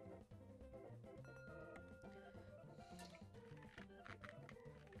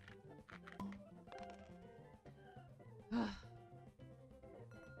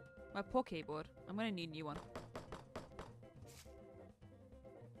 My poor keyboard. I'm gonna need a new one.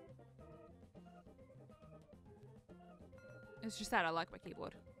 It's just that I like my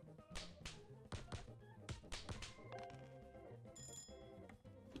keyboard.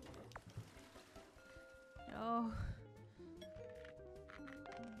 Oh.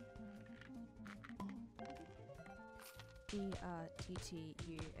 ERTTUSSS.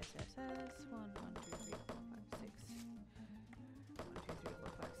 1, 2, 3, 4, 5, 6. 1, 2, 3,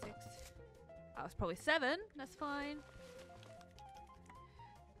 4, 5, 6. That was probably 7. That's fine.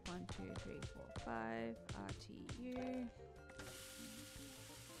 1, 2, 3, 4, 5. RTU.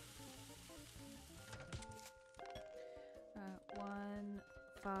 One,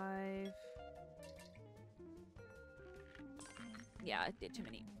 5. Yeah, I did too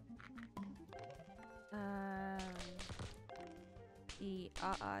many.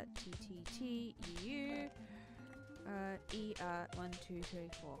 ERRTTTU. 1, 2, 3,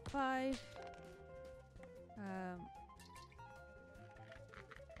 4, 5.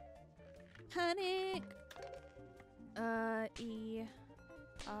 Panic. E,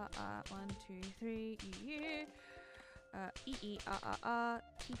 R, R, 1, 2, 3, U, U. E, E, R, R, R,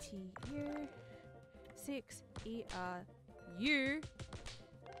 T, T, U. 6, E, R, U.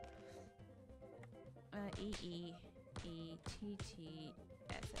 E, E, E, T, T,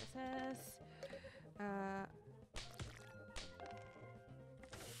 S, S, S.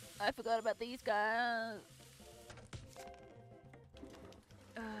 I forgot about these guys.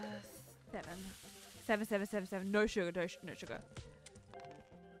 7. 7, 7, 7, 7. No sugar, no sugar.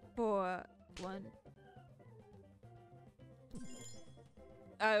 4, 1.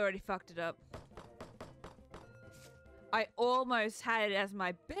 I already fucked it up. I almost had it as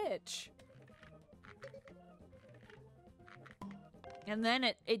my bitch. And then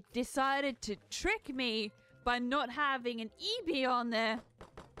it decided to trick me by not having an EB on there.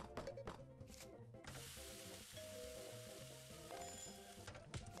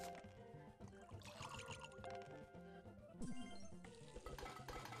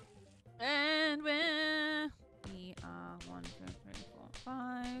 And we're E-R 1, 2, 3, 4,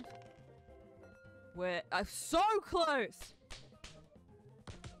 5. We're so close.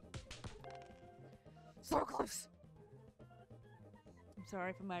 So close. I'm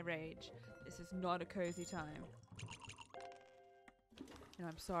sorry for my rage. This is not a cozy time. And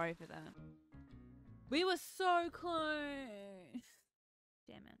I'm sorry for that. We were so close.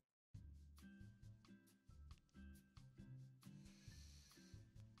 Damn it.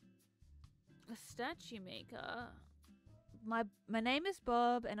 A statue maker. My name is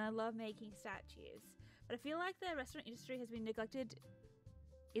Bob and I love making statues. But I feel like the restaurant industry has been neglected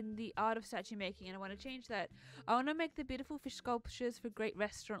in the art of statue making, and I want to change that. I want to make the beautiful fish sculptures for great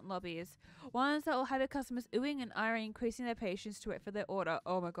restaurant lobbies. Ones that will have your customers oohing and ahhing, increasing their patience to wait for their order.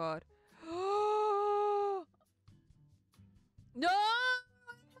 Oh my god. No! I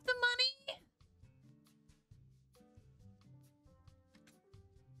don't have the money!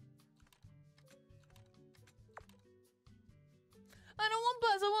 I don't want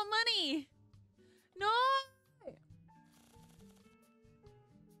buzz, I want money! No!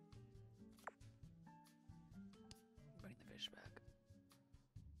 Bring the fish back.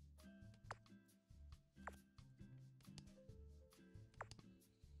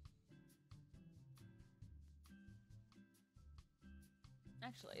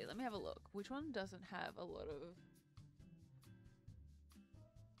 Actually, let me have a look. Which one doesn't have a lot of...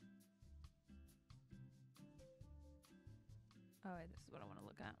 Oh, wait, this is what I want to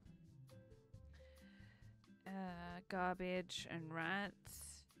look at. Garbage and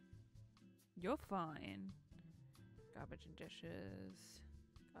rats. You're fine. Garbage and dishes.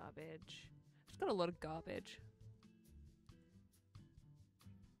 Garbage. Just got a lot of garbage.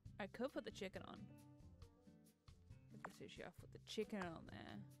 I could put the chicken on. Put the sushi off. Put the chicken on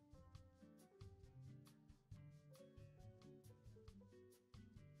there.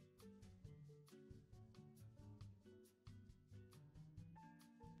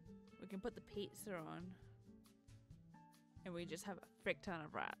 We can put the pizza on. And we just have a frick ton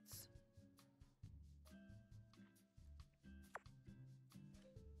of rats.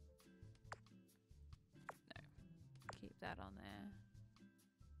 No. Keep that on there.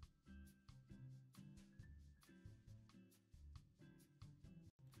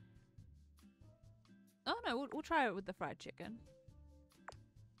 Oh no, we'll try it with the fried chicken.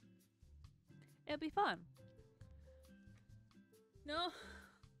 It'll be fun. No.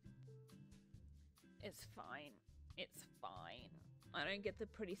 It's fine. It's fine. I don't get the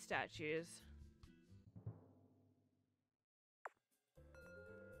pretty statues.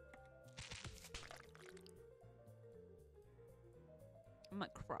 I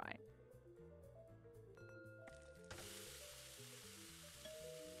might cry.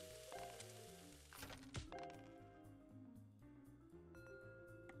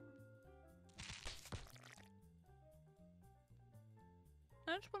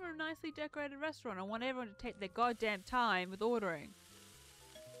 I just want a nicely decorated restaurant. I want everyone to take their goddamn time with ordering.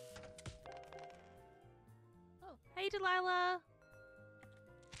 Oh, hey Delilah!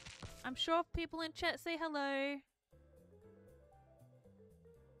 I'm sure people in chat say hello.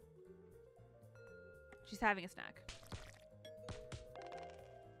 She's having a snack.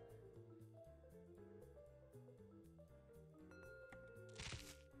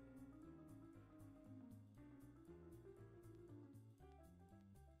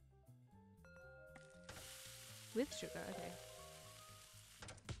 With sugar, okay.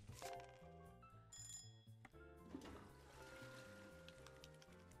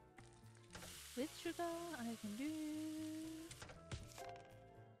 With sugar, I can do.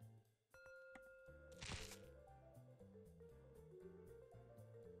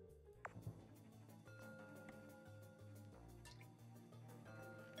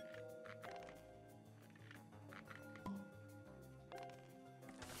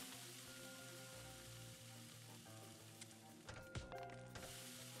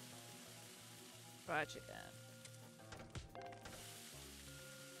 fried chicken.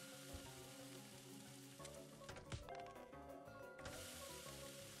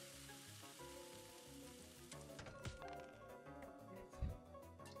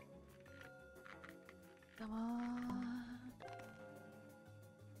 Come on.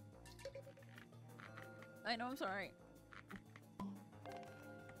 I know, I'm sorry.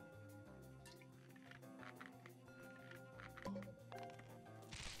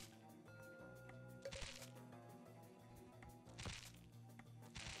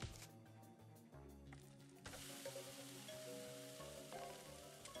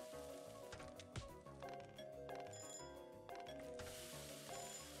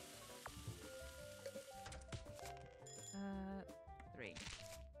 Three.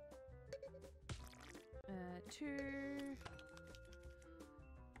 2.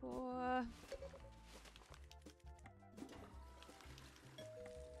 4.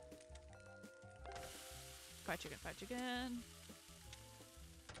 Fried chicken, fried chicken.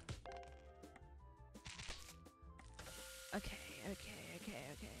 Okay, okay.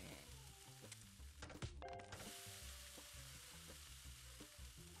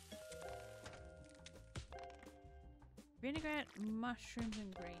 Vinaigrette, mushrooms,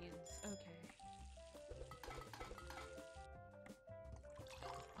 and greens. Okay.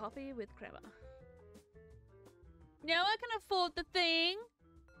 Coffee with crema. Now I can afford the thing.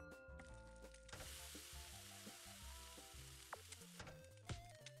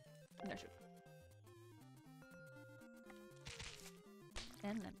 No sugar.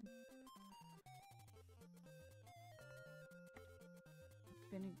 And lemon.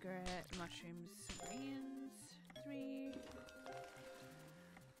 Vinaigrette, mushrooms, greens. 3.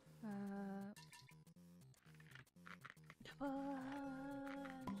 Come on.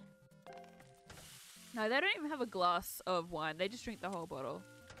 No, they don't even have a glass of wine. They just drink the whole bottle.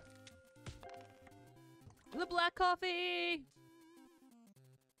 The black coffee!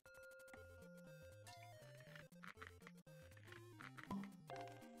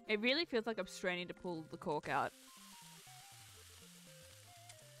 It really feels like I'm straining to pull the cork out.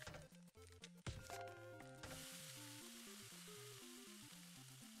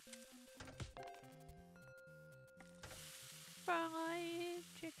 Fried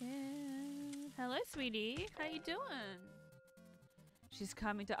chicken. Hello, sweetie. How you doing? She's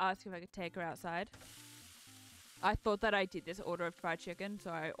coming to ask if I could take her outside. I thought that I did this order of fried chicken, so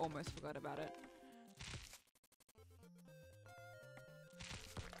I almost forgot about it.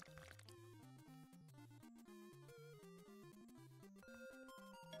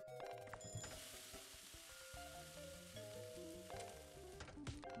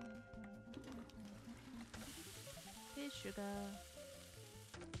 Here's sugar.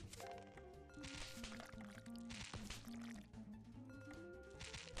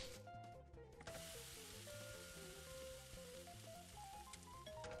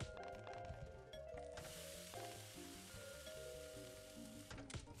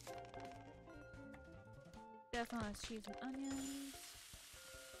 Definitely has cheese and onions.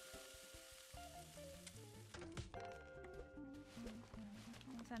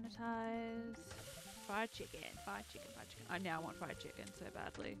 Sanitize. Fried chicken, fried chicken, fried chicken. I now want fried chicken so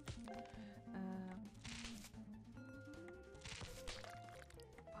badly.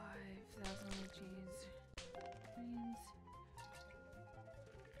 5,000 cheese. Greens.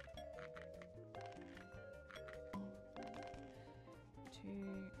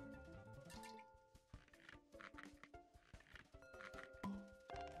 Two.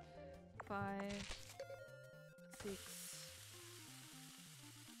 5, 6,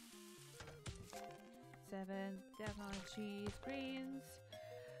 7, definitely cheese, greens.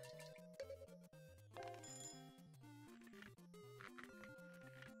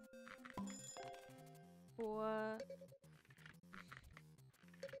 4,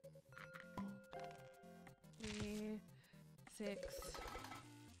 3, 6,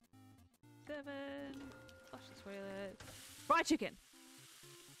 7. Flush the toilet. Fried chicken.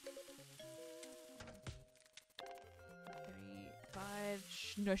 3, 5.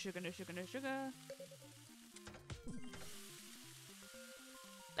 No sugar, no sugar, no sugar.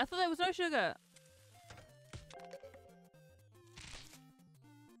 I thought there was no sugar.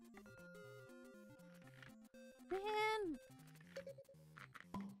 Man.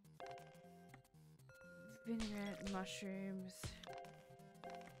 Vinaigrette, mushrooms.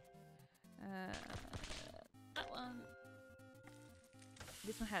 That one.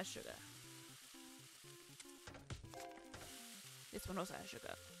 This one has sugar. This one also has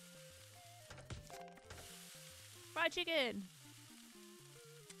sugar. Fried chicken.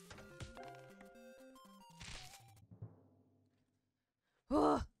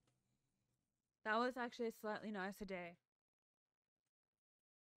 Oh, that was actually a slightly nicer day.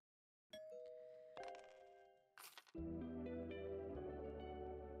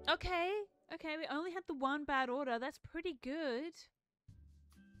 Okay. Okay, we only had the one bad order. That's pretty good.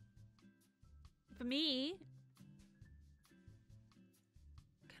 For me.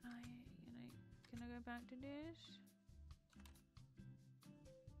 Can I go back to this?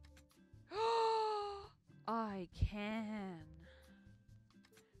 I can.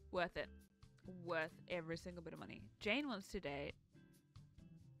 Worth it. Worth every single bit of money. Jane wants to date.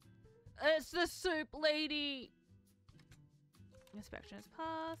 It's the soup lady. Inspection is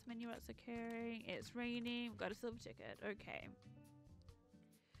passed. Menu rights occurring. It's raining. We've got a silver ticket. Okay.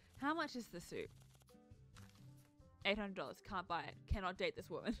 How much is the soup? $800. Can't buy it. Cannot date this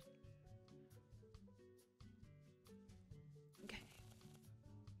woman. Okay.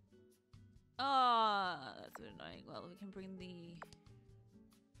 Oh, that's a bit annoying. Well, we can bring the...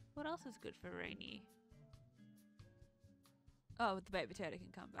 What else is good for rainy? Oh, the baked potato can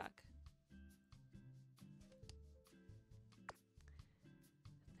come back.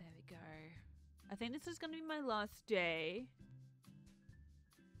 There we go. I think this is going to be my last day.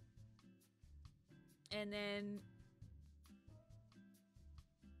 And then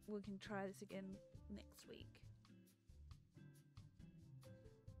we can try this again next week.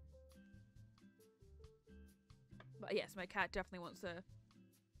 But yes, my cat definitely wants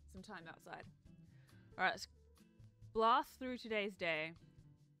some time outside. Alright, let's blast through today's day.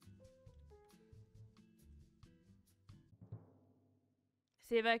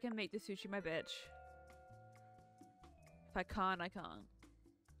 See if I can make the sushi my bitch. If I can't, I can't.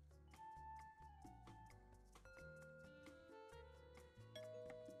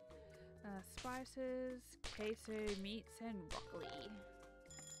 Spices, queso, meats, and broccoli.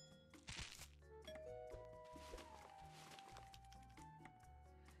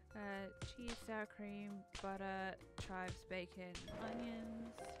 Cheese, sour cream, butter, chives, bacon,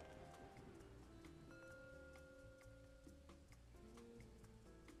 onions.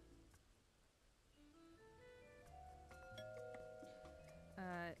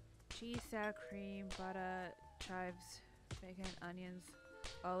 Cheese, sour cream, butter, chives, bacon, onions,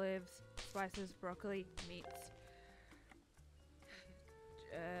 olives, spices, broccoli, meats,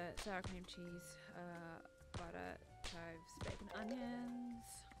 sour cream, cheese, butter, chives, bacon, onions.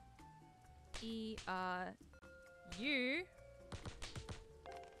 E-R-U.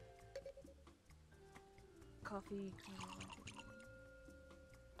 Coffee.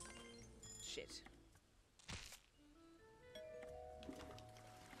 Shit.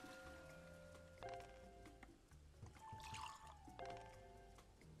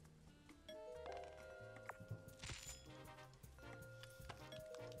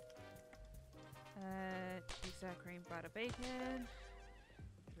 Cheese, sour cream, butter, bacon.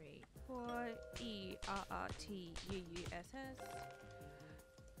 3, 4. E-R-R-T-U-U-S-S.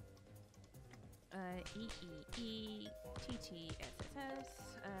 E-E-E-T-T-S-S-S.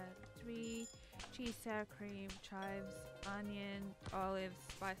 3. Cheese, sour cream, chives, onion, olives,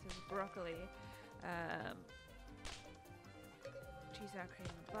 spices, broccoli. Cheese, sour cream,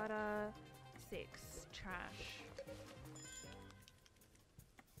 and butter. 6. Trash.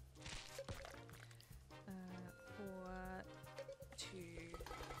 4. 2.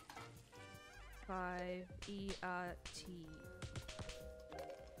 5. E-R-T.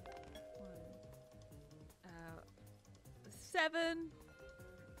 7.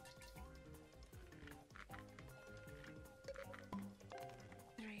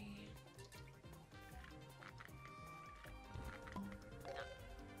 3.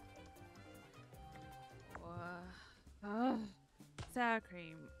 Sour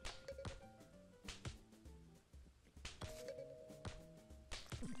cream.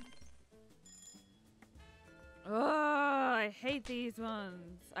 Oh, I hate these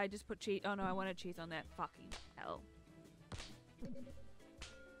ones. I just put cheese. Oh no, I wanted cheese on that. Fucking hell.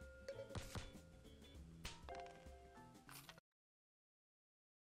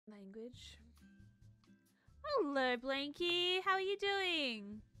 Language. Hello, Blanky. How are you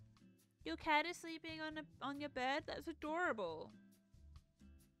doing? Your cat is sleeping on your bed? That's adorable.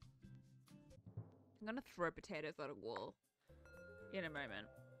 I'm gonna throw potatoes at a wall in a moment.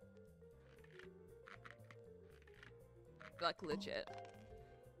 Like, legit.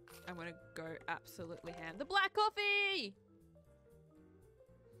 I'm gonna go absolutely ham. The black coffee!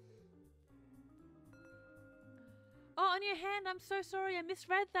 Oh, on your hand. I'm so sorry. I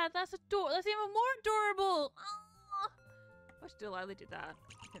misread that. That's adorable. That's even more adorable. Oh. I wish Delilah did that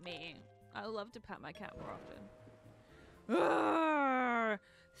for me. I would love to pat my cat more often. Arrgh!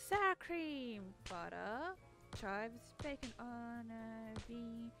 Sour cream, butter, chives, bacon,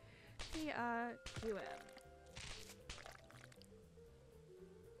 ERQM.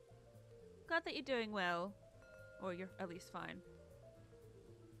 Glad that you're doing well. Or you're at least fine.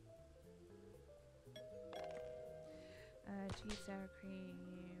 Cheese, sour cream,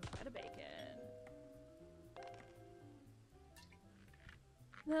 butter bacon.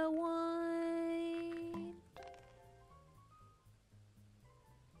 The wine.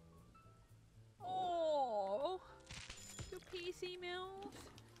 Oh, your PC mouth.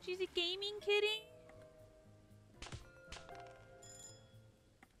 She's a gaming kitty.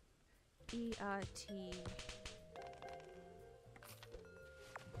 ERT.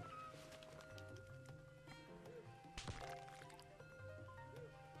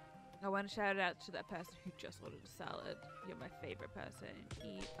 I want to shout out to that person who just ordered a salad. You're my favorite person.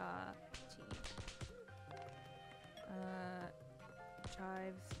 ERT.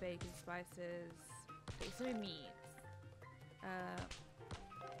 Chives, bacon, spices, queso meats.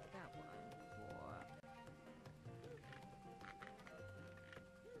 That one for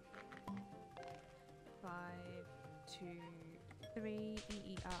 523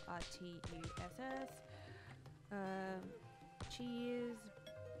 EERRTUSS. Cheese,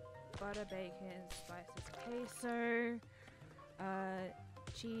 butter, bacon, spices, queso.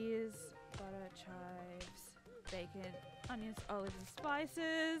 Cheese, butter, chives, bacon, onions, olives, and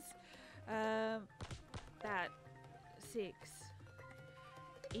spices. That 6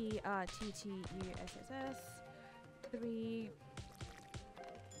 ERTTUSSS. 3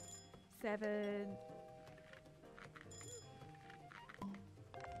 7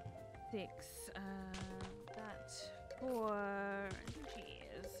 6 that 4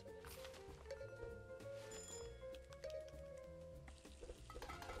 cheese.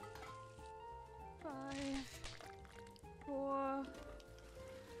 5 4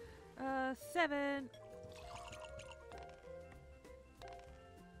 7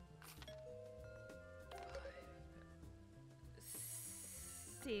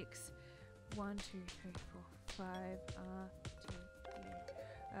 6 1 2 3 4 5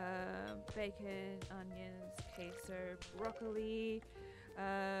 bacon, onions, queso, broccoli,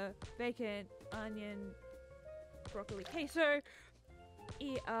 bacon, onion, broccoli, queso,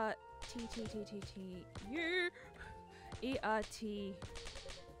 ERTTTTTU, ERT.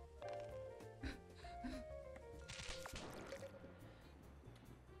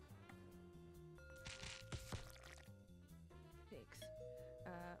 Six,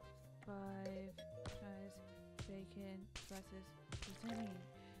 5 chives, bacon, spices, seasoning.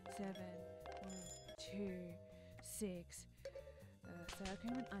 7 1 2 6 sour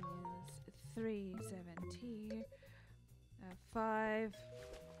cream and onions. 3 7 tea. 5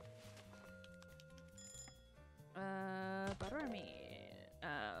 butter meat.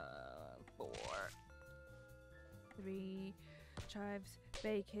 4 3 chives,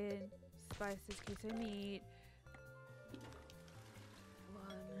 bacon, spices, queso meat.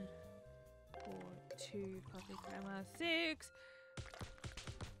 1 4 2 coffee creamer. 6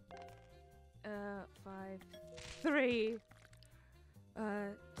 5 3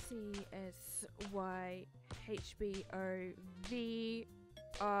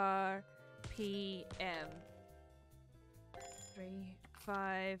 CSYHBOVRPM. 3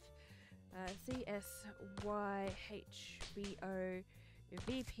 5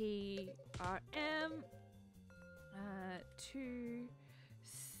 CSYHBOVPRM. 2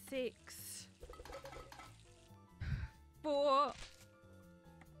 6 4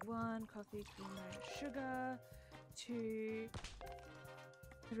 1 coffee, cream, and sugar. 2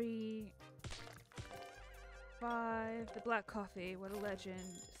 3 5 the black coffee, what a legend.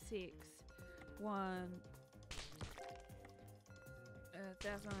 6 1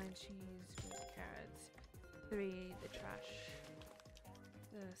 thousand cheese with carrots. 3 the trash.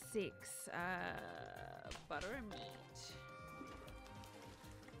 6 butter and meat.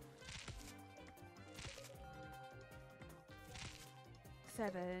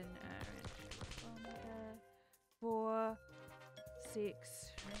 7 4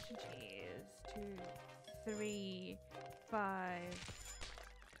 6 ranch and cheese. 2 3 5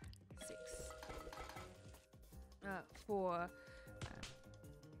 6 4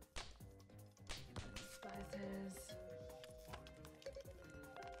 spices.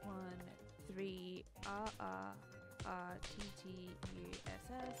 1 3 RRRTTUSS.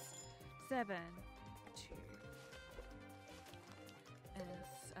 7 2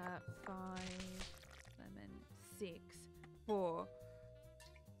 5 lemon. 6 4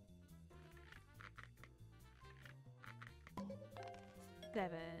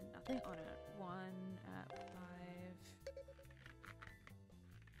 7 nothing on it. 1 5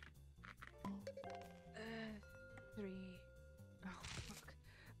 3 oh fuck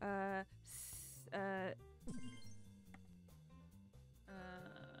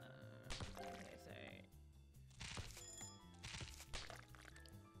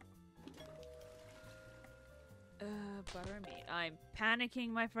meat. I'm panicking,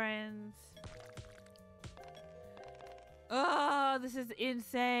 my friends. Oh, this is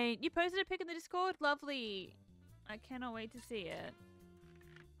insane. You posted a pic in the Discord? Lovely. I cannot wait to see it.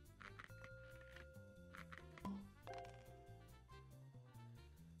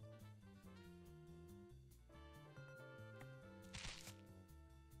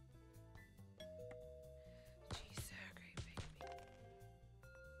 Jeez, so great, baby.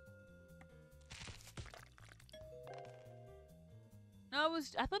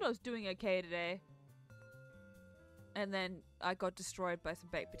 I thought I was doing okay today. And then I got destroyed by some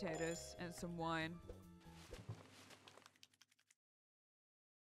baked potatoes and some wine.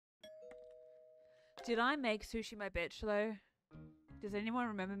 Did I make sushi my bitch though? Does anyone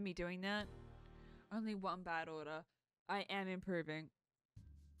remember me doing that? Only one bad order. I am improving.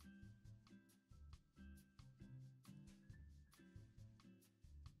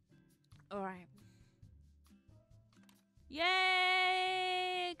 Alright.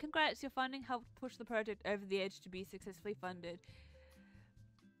 Yay! Congrats, your funding helped push the project over the edge to be successfully funded.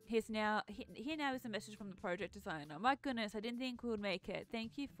 Here now is a message from the project designer. My goodness, I didn't think we would make it.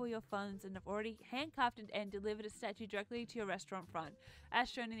 Thank you for your funds, and I've already handcrafted and delivered a statue directly to your restaurant front, as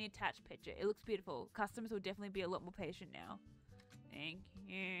shown in the attached picture. It looks beautiful. Customers will definitely be a lot more patient now. Thank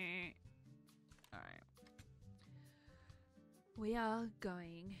you. Alright. We are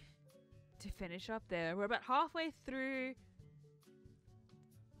going to finish up there. We're about halfway through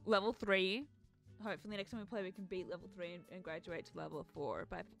level 3. Hopefully next time we play we can beat level 3 and graduate to level 4.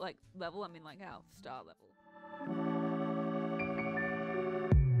 By like level, I mean like our star level.